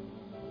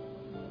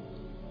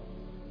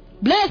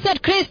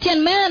 Blessed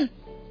Christian man,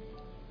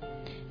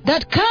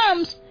 that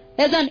comes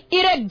as an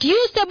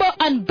irreducible,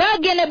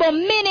 unbargainable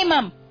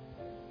minimum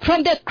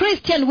from the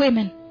Christian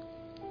women.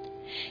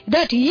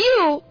 That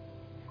you,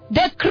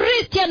 the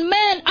Christian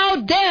men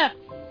out there,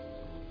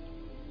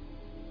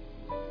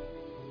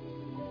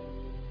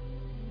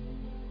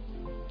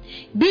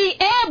 be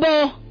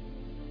able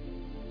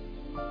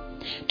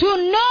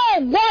to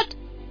know what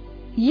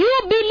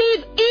you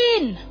believe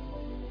in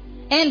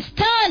and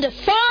stand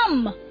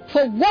firm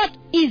for what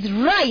is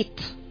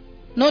right,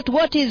 not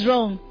what is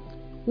wrong.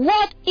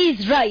 What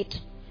is right?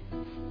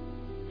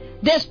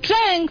 The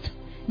strength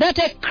that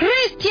a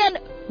Christian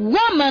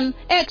woman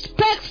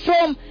expects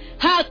from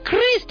her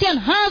Christian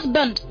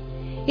husband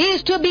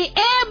is to be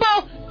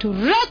able to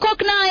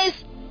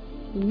recognize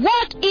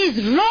what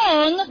is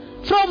wrong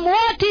from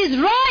what is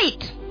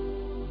right.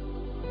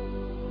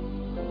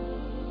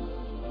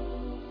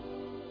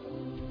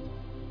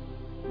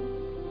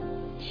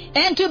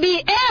 And to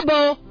be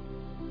able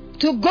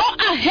to go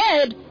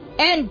ahead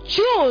and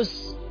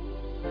choose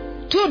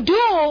to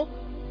do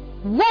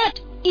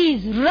what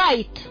is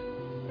right.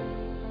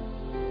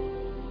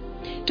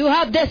 To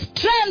have the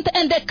strength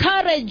and the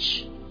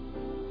courage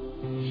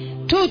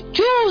to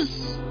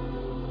choose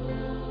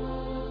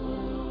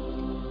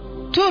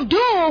to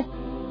do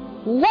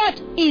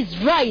what is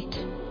right.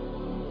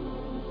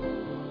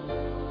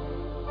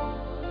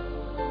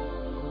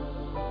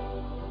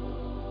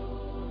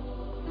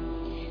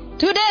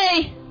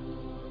 Today,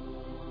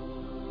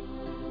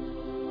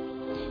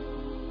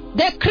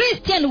 the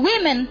Christian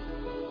women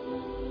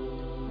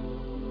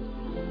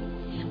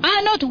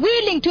are not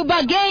willing to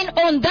bargain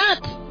on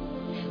that,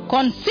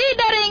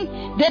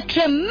 considering the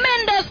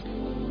tremendous,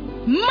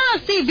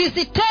 massive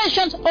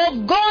visitations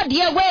of God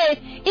Yahweh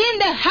in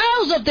the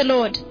house of the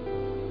Lord.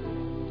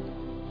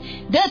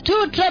 The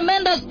two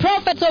tremendous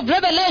prophets of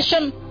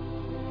Revelation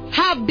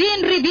have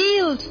been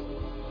revealed,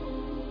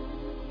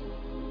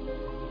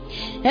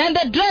 and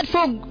the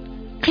dreadful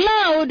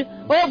cloud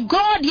of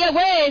God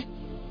Yahweh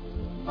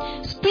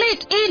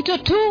split into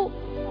two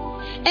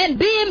and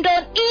beamed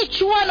on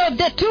each one of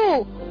the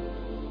two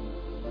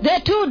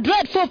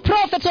dreadful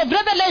prophets of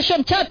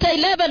Revelation chapter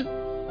 11.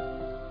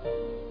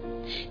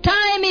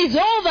 Time is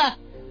over.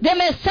 The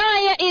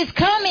Messiah is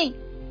coming.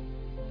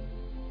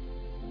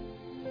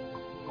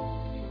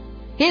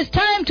 It's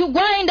time to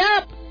wind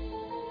up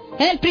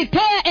and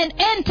prepare and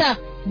enter.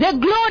 The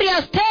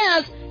glorious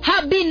stairs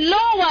have been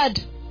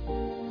lowered.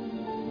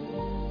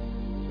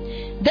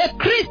 The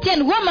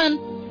Christian woman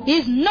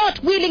is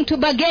not willing to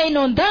bargain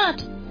on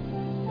that.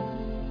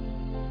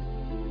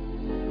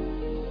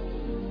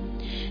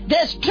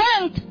 The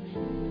strength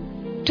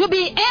to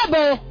be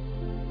able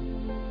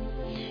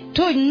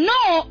to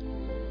know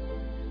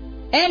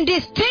and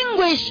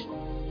distinguish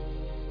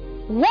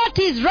what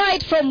is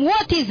right from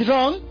what is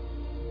wrong,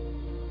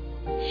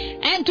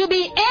 and to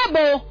be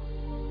able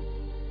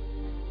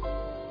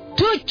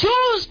to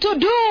choose to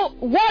do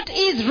what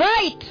is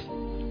right.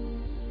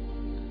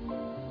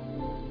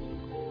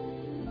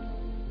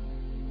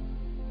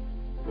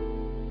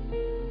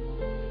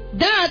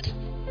 That,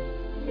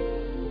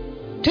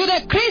 to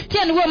the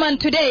Christian woman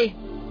today,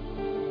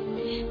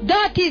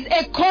 that is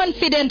a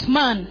confident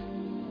man.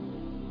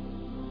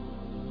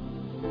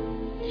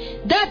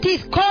 That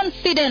is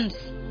confidence.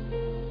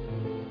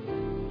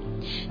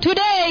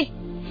 Today,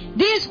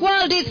 this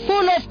world is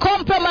full of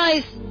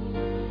compromise,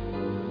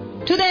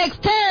 to the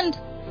extent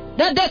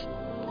that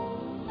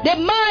the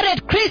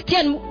married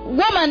Christian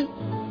woman,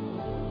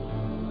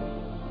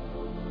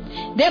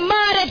 the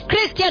married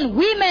Christian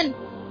women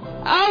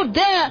out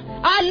there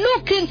are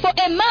looking for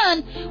a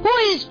man who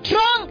is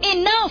strong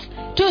enough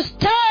to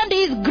stand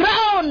his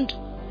ground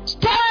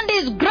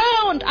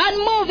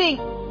unmoving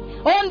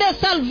on the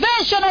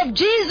salvation of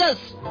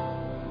Jesus,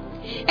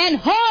 and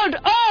hold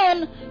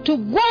on to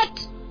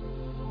what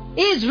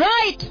is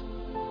right,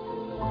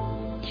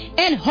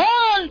 and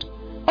hold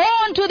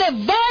on to the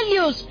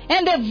values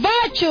and the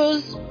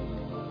virtues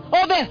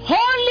of a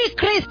holy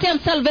Christian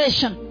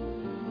salvation.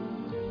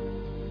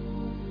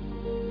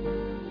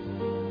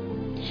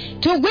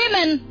 To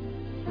women,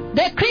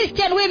 the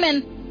Christian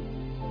women,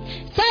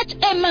 such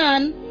a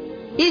man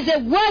is a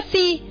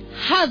worthy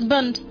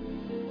husband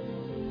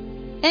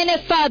and a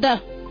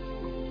father.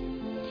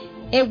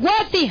 A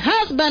worthy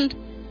husband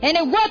and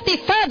a worthy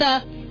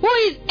father who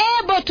is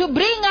able to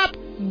bring up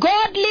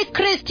godly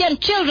Christian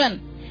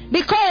children,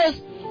 because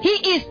he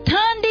is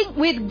standing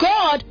with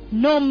God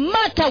no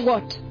matter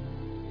what.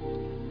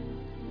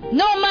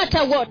 No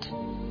matter what.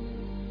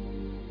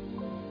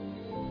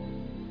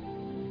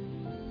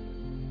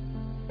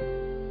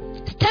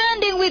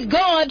 Standing with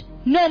God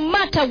no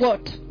matter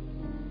what.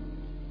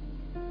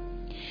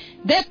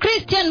 The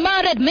Christian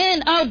married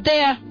men out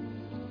there,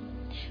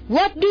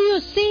 what do you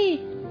see?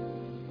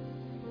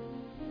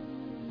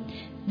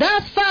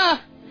 Thus far,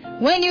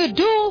 when you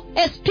do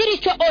a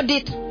spiritual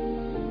audit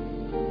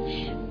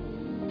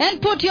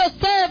and put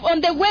yourself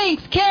on the weighing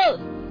scale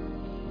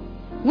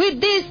with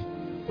these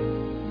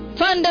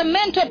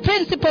fundamental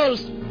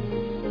principles,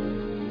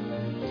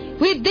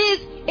 with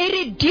these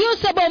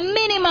irreducible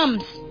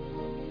minimums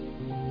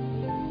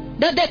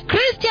that the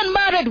Christian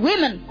married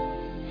women,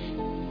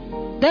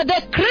 that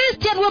the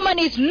Christian woman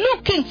is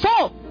looking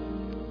for,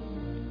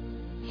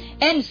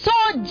 and so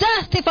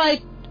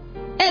justified,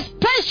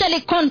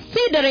 especially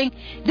considering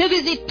the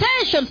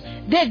visitations,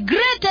 the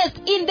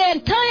greatest in the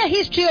entire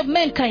history of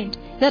mankind,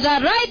 that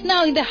are right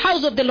now in the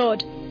house of the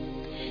Lord.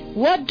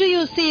 What do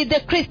you see,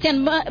 the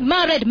Christian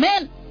married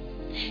men?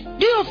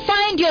 Do you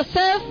find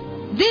yourself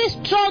this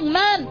strong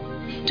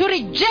man to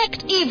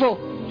reject evil,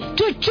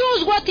 to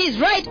choose what is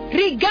right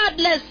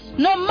regardless,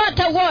 no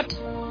matter what,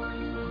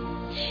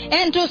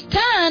 and to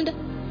stand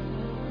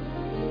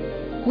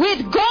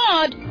with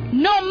God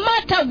no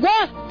matter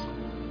what?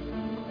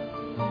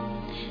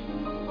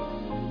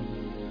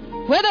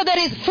 Whether there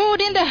is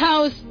food in the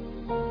house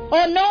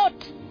or not.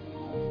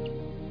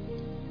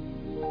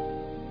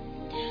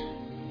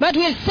 But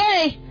we'll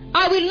say,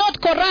 I will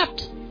not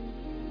corrupt.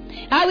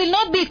 I will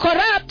not be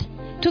corrupt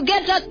to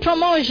get that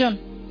promotion.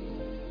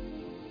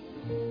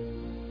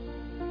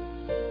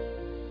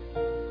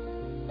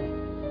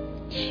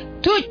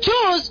 To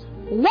choose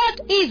what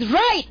is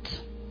right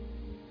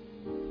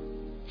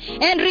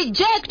and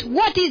reject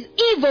what is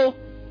evil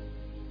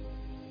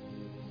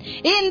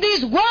in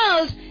this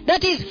world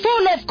that is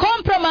full of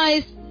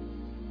compromise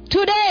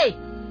today.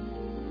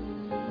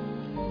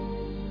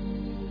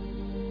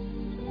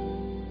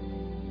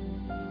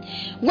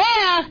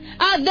 Where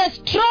are the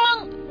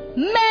strong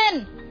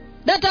men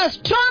that are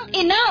strong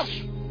enough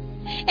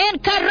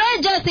and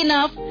courageous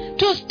enough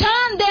to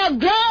stand their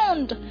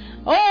ground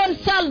on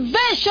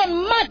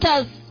salvation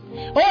matters,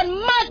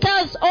 on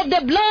matters of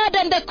the blood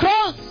and the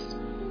cross,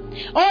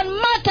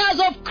 on matters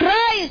of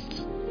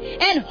Christ,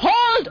 and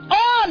hold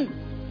on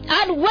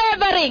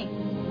unwavering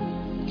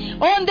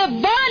on the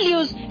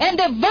values and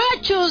the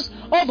virtues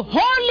of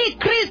holy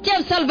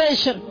Christian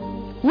salvation?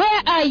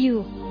 Where are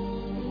you?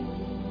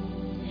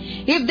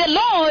 If the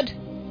Lord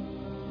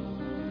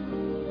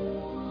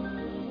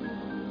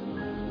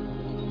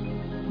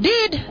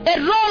did a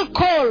roll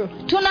call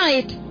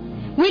tonight,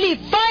 will He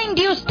find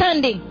you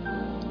standing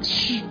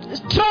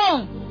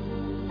strong?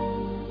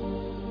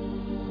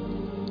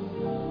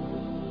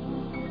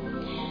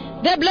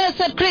 The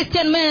blessed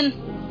Christian men,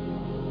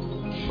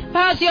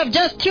 perhaps you have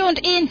just tuned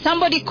in.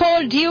 Somebody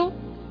called you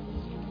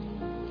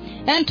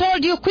and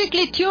told you,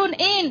 quickly tune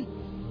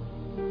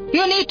in.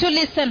 You need to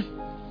listen.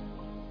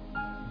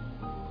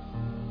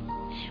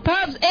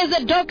 Perhaps as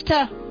a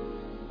doctor,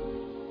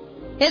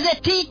 as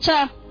a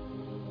teacher,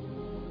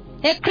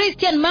 a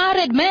Christian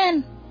married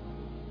man,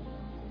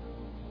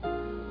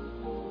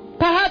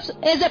 perhaps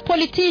as a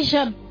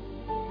politician,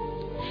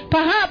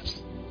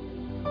 perhaps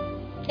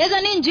as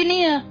an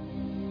engineer,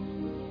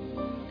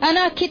 an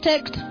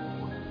architect,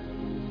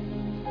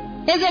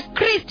 as a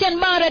Christian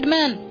married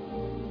man.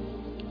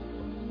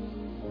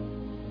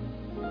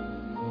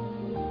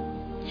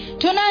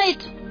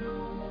 Tonight,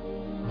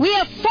 we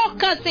are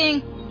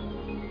focusing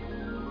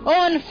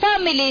on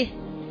family,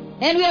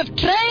 and we have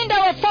trained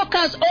our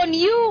focus on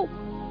you,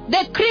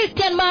 the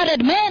Christian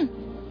married man,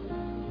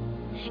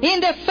 in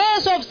the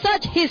face of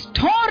such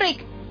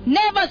historic,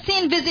 never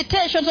seen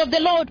visitations of the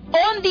Lord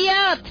on the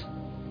earth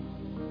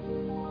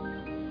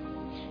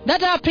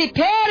that are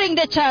preparing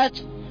the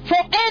church for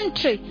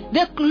entry.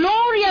 The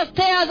glorious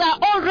stairs are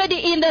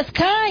already in the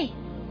sky.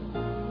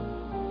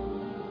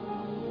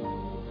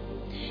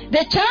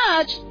 The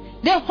church,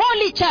 the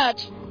holy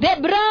church, the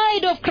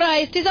bride of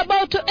Christ, is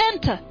about to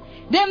enter.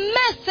 The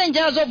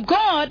messengers of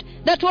God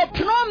that were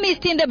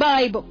promised in the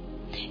Bible.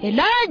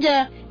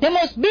 Elijah, the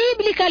most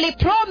biblically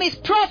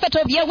promised prophet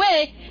of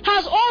Yahweh,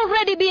 has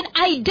already been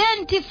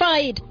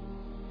identified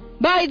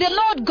by the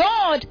Lord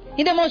God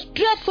in the most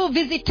dreadful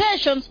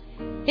visitations,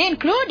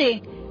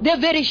 including the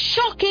very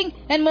shocking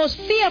and most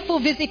fearful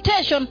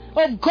visitation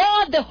of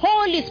God the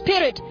Holy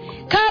Spirit,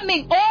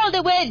 coming all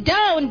the way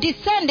down,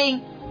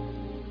 descending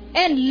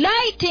and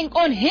lighting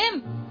on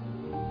him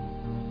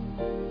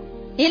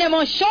in a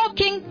most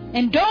shocking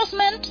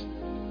endorsement,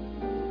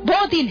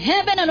 both in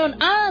heaven and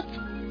on earth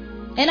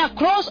and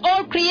across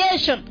all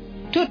creation,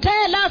 to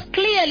tell us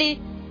clearly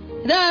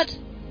that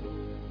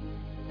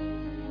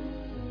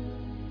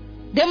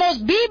the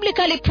most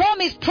biblically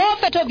promised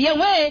prophet of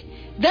Yahweh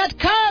that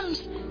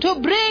comes to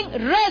bring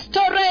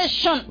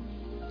restoration,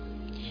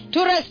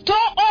 to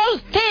restore all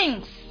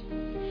things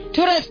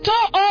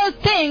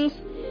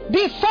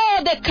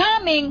before the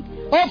coming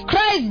of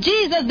Christ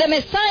Jesus the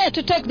Messiah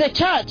to take the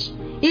church,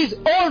 is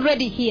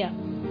already here.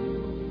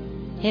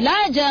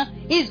 Elijah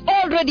is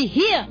already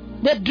here.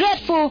 The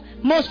dreadful,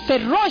 most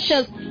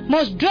ferocious,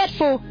 most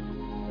dreadful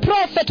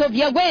prophet of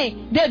Yahweh,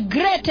 the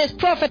greatest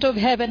prophet of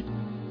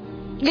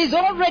heaven, is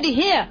already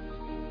here.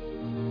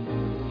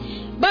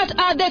 But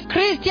are the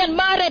Christian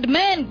married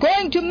men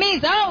going to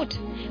miss out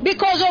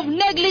because of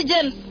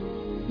negligence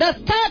that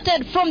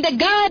started from the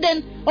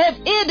Garden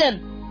of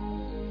Eden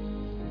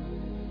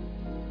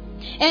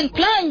and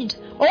plunged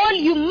all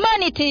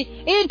humanity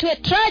into a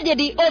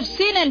tragedy of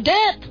sin and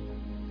death?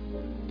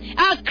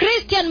 Are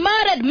Christian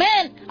married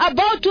men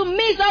about to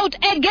miss out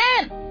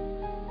again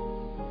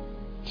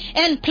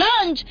and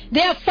plunge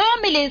their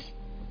families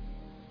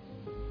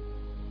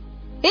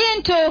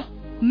into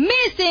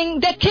missing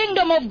the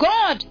kingdom of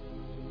God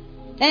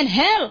and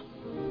hell.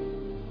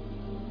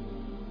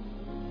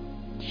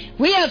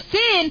 We have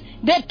seen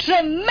the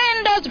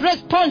tremendous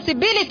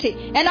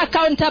responsibility and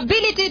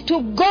accountability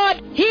to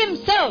God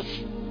Himself.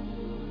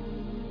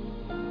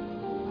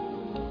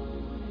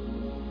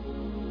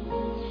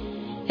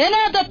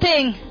 Another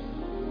thing,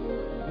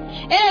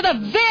 another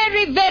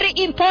very, very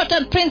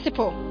important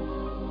principle,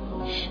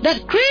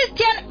 that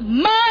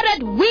Christian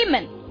married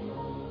women,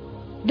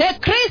 the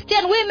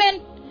Christian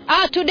women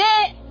are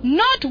today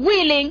not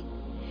willing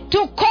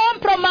to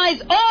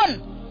compromise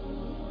on.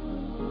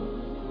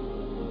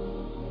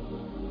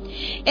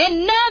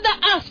 Another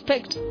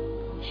aspect,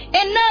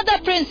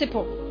 another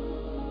principle,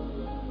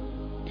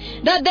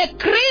 that the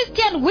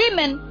Christian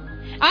women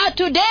are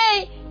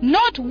today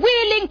not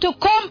willing to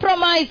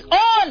compromise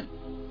on,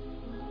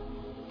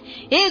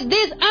 is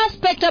this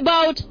aspect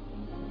about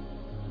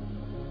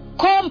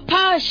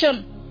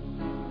compassion.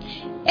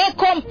 A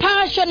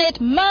compassionate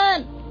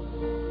man.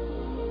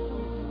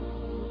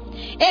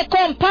 A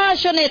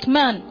compassionate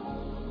man.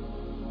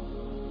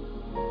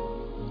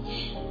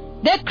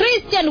 The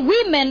Christian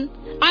women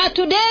are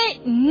today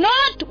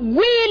not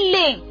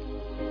willing.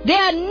 They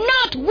are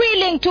not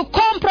willing to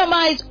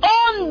compromise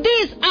on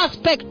this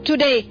aspect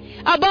today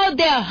about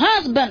their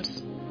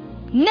husbands.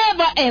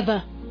 Never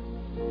ever.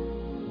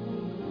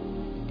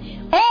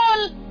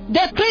 All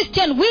the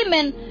Christian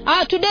women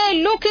are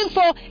today looking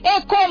for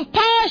a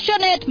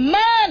compassionate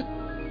man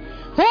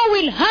who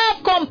will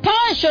have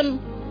compassion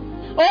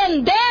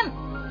on them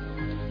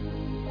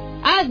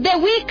as the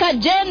weaker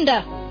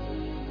gender,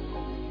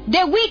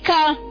 the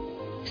weaker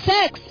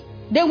sex,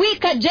 the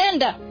weaker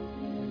gender.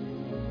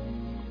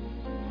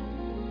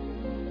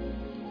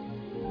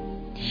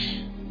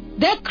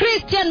 The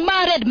Christian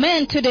married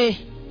men today,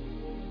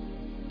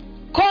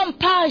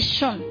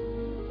 compassion.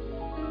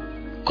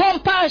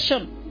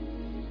 Compassion.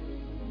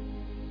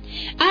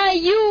 Are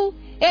you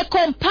a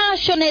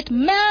compassionate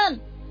man?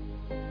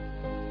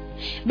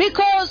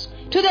 Because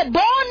to the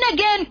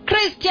born-again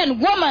Christian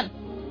woman,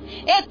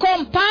 a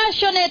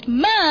compassionate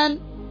man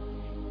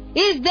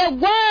is the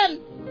one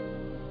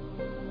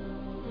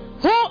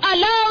who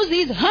allows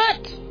his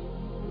heart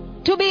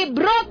to be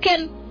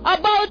broken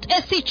about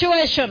a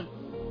situation.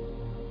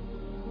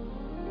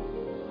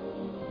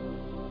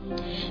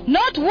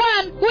 Not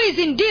one who is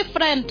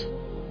indifferent,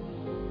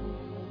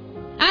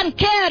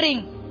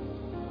 uncaring.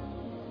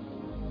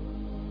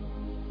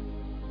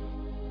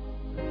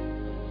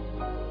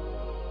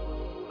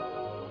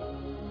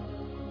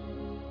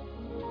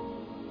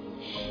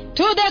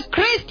 To the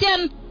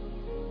Christian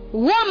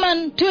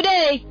woman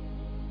today,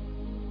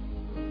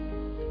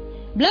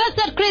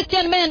 blessed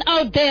Christian men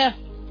out there,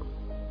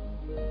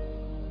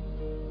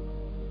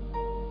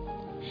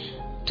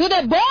 to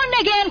the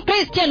born-again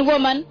Christian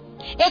woman,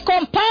 a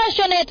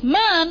compassionate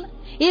man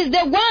is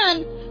the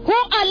one who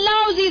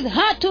allows his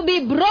heart to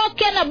be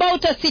broken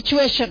about a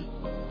situation.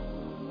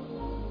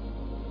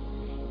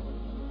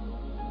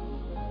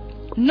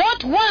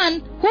 Not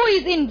one who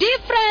is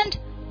indifferent,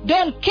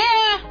 don't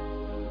care,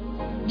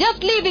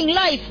 just living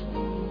life.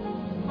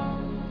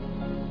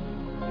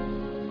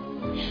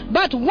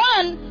 But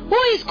one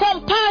who is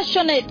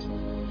compassionate,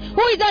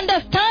 who is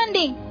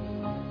understanding,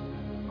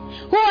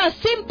 who has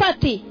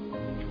sympathy,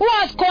 who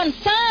has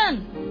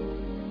concern.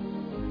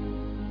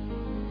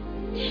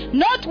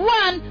 Not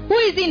one who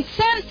is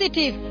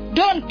insensitive,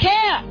 don't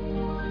care,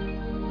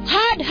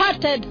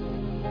 hard-hearted,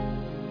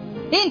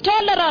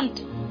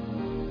 intolerant,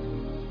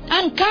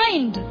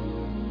 unkind.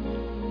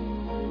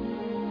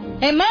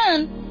 A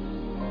man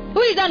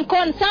who is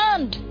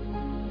unconcerned.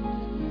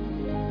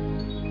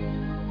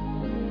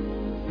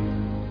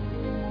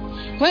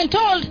 When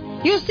told,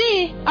 you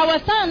see, our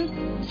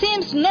son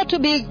seems not to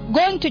be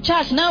going to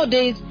church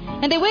nowadays,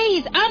 and the way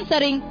he's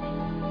answering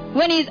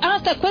when he's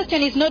asked a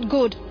question is not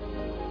good.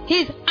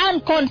 He's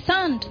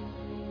unconcerned.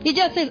 He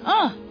just says,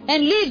 oh,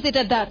 and leaves it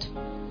at that.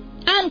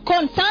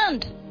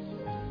 Unconcerned.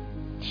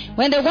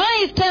 When the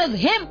wife tells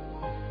him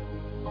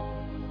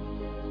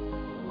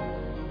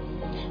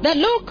that,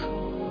 look,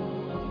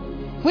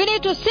 we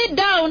need to sit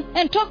down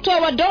and talk to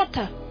our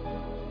daughter,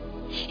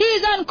 he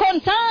is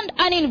unconcerned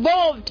and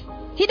involved.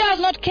 He does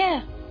not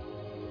care.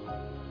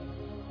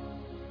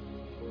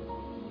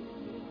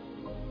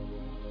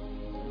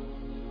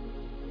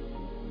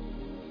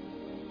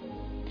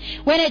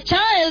 When a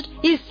child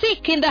is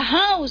sick in the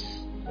house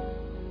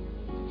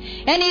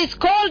and is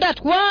called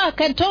at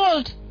work and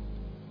told,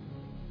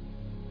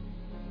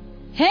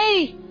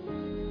 hey,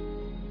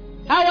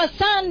 our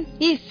son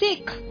is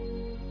sick,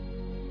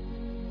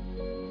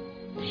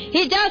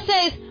 he just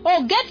says,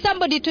 oh, get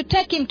somebody to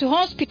take him to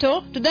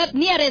hospital, to that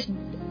nearest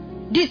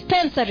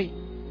dispensary.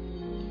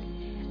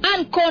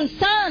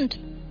 Unconcerned,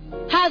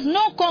 has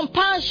no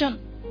compassion.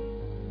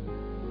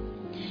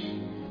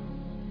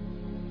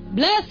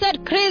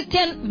 Blessed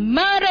Christian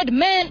married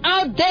men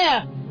out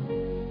there,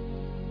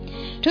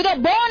 to the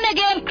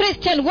born-again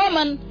Christian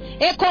woman,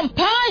 a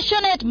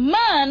compassionate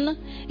man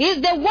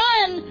is the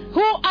one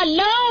who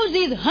allows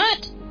his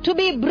heart to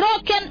be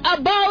broken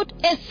about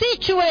a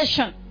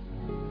situation.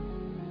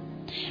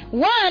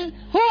 One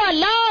who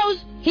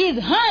allows his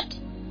heart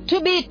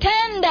to be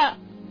tender,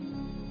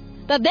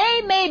 that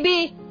they may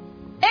be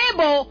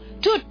able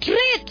to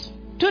treat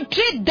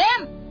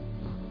them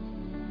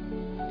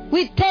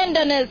with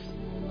tenderness,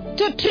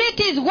 to treat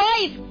his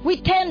wife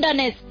with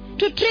tenderness,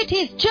 to treat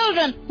his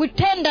children with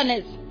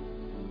tenderness.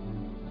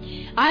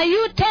 Are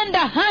you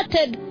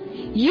tender-hearted,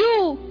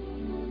 you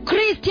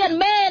Christian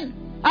men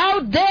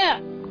out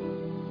there?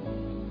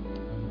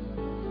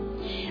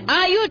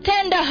 Are you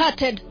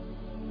tender-hearted?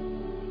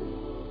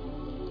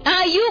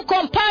 Are you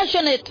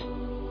compassionate?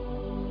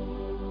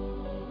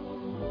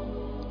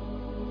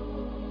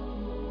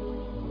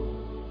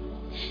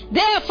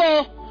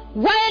 Therefore,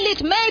 while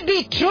it may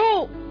be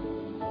true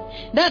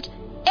that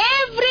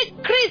every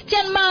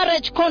Christian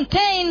marriage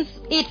contains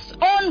its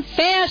own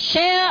fair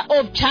share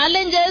of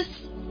challenges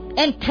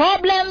and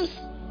problems,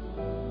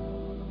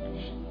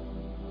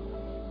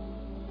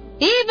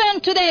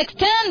 even to the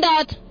extent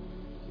that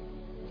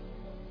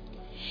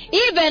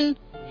even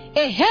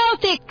a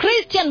healthy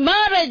Christian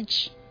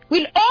marriage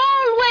will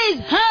always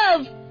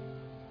have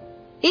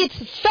its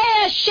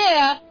fair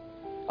share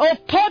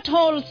of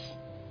potholes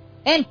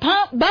and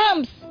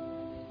bumps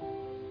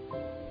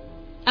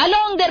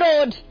along the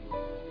road.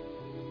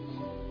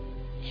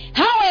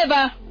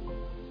 However,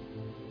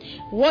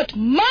 what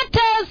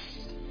matters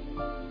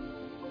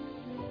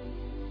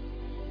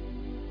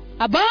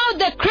about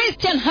the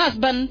Christian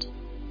husband,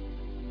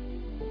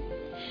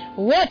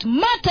 what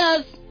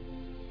matters,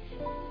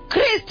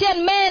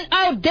 Christian men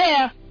out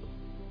there,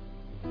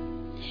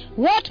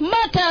 what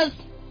matters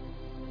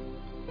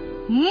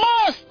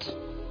most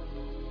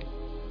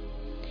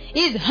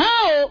is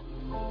how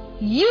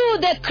you,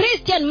 the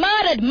Christian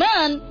married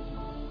man,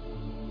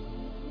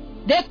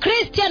 the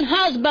Christian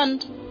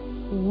husband,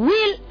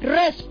 will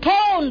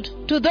respond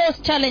to those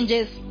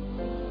challenges.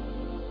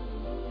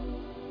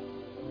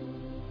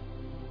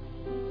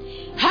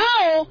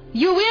 How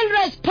you will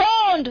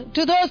respond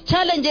to those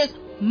challenges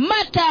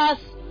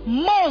matters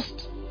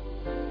most.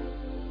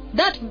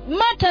 That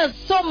matters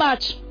so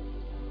much.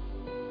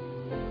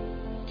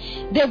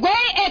 The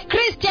way a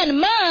Christian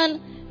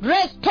man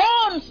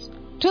responds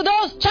to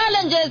those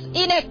challenges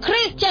in a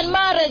Christian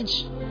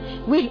marriage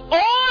will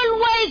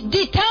always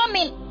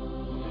determine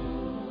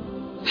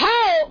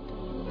how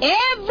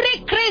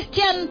every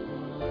Christian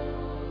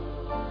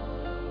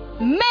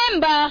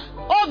member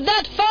of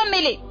that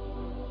family,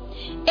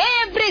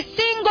 every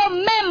single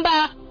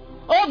member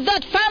of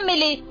that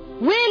family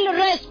will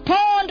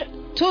respond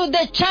to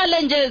the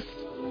challenges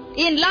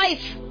in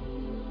life.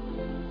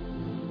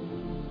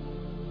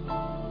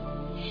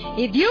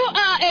 If you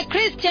are a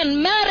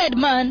Christian married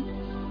man,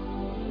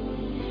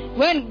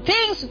 when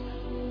things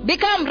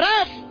become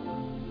rough,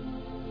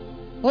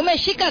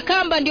 umeshika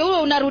kamba ndio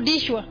huo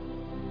unarudishwa.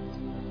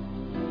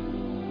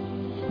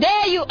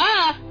 There you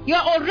are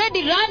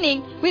already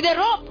running with a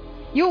rope.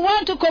 You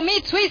want to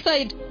commit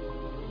suicide.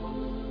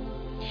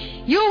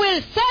 You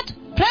will set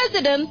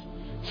precedents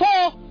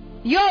for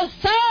your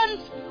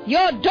sons,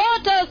 your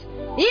daughters,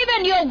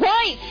 even your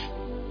wife,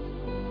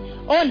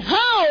 on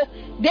how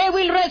they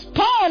will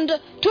respond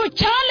to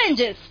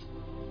challenges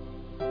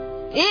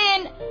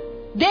in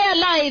their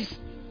lives.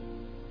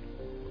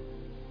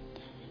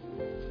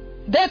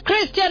 The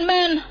Christian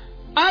men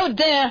out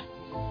there,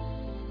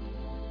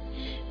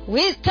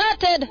 we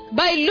started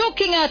by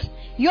looking at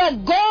your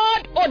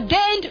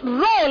God-ordained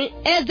role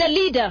as the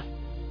leader.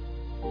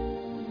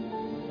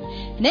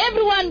 And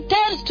everyone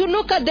tends to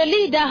look at the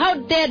leader, how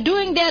they're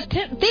doing their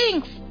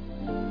things,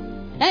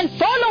 and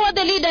follow what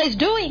the leader is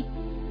doing.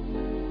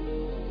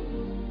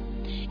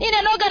 In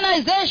an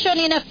organization,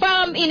 in a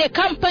firm, in a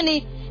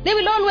company, they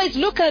will always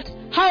look at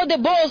how the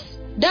boss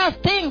does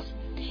things.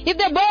 If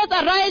the boss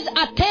arrives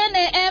at 10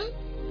 a.m.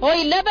 or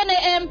 11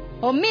 a.m.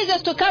 or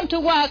misses to come to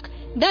work,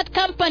 that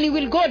company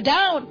will go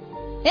down.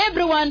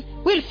 Everyone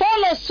will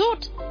follow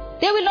suit.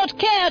 They will not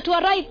care to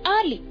arrive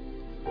early.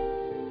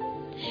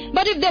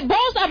 But if the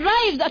boss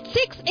arrives at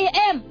 6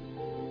 a.m.,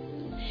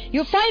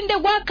 you find the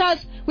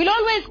workers will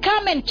always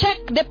come and check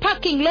the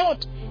parking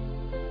lot.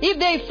 If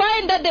they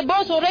find that the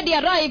boss already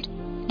arrived,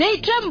 they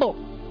tremble.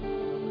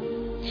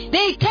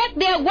 They take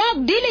their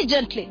work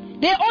diligently.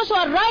 They also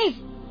arrive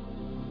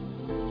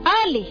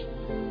early.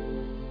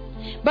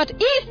 But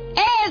if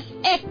as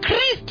a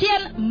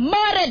Christian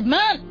married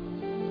man,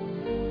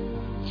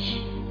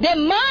 the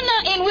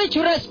manner in which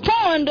you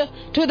respond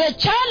to the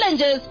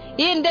challenges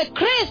in the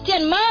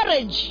Christian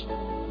marriage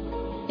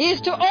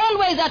is to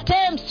always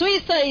attempt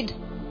suicide.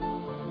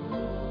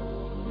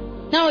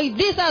 Now, if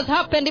this has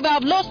happened, if I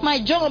have lost my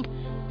job,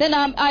 then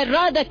I'd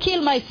rather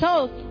kill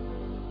myself.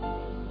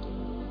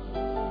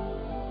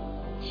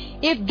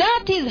 If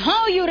that is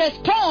how you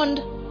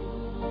respond,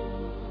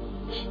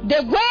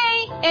 the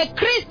way a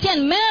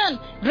Christian man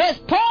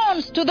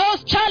responds to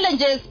those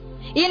challenges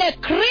in a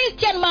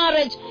Christian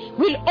marriage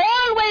will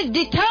always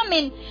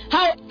determine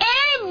how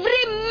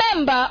every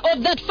member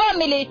of that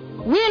family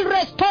will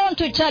respond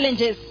to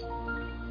challenges.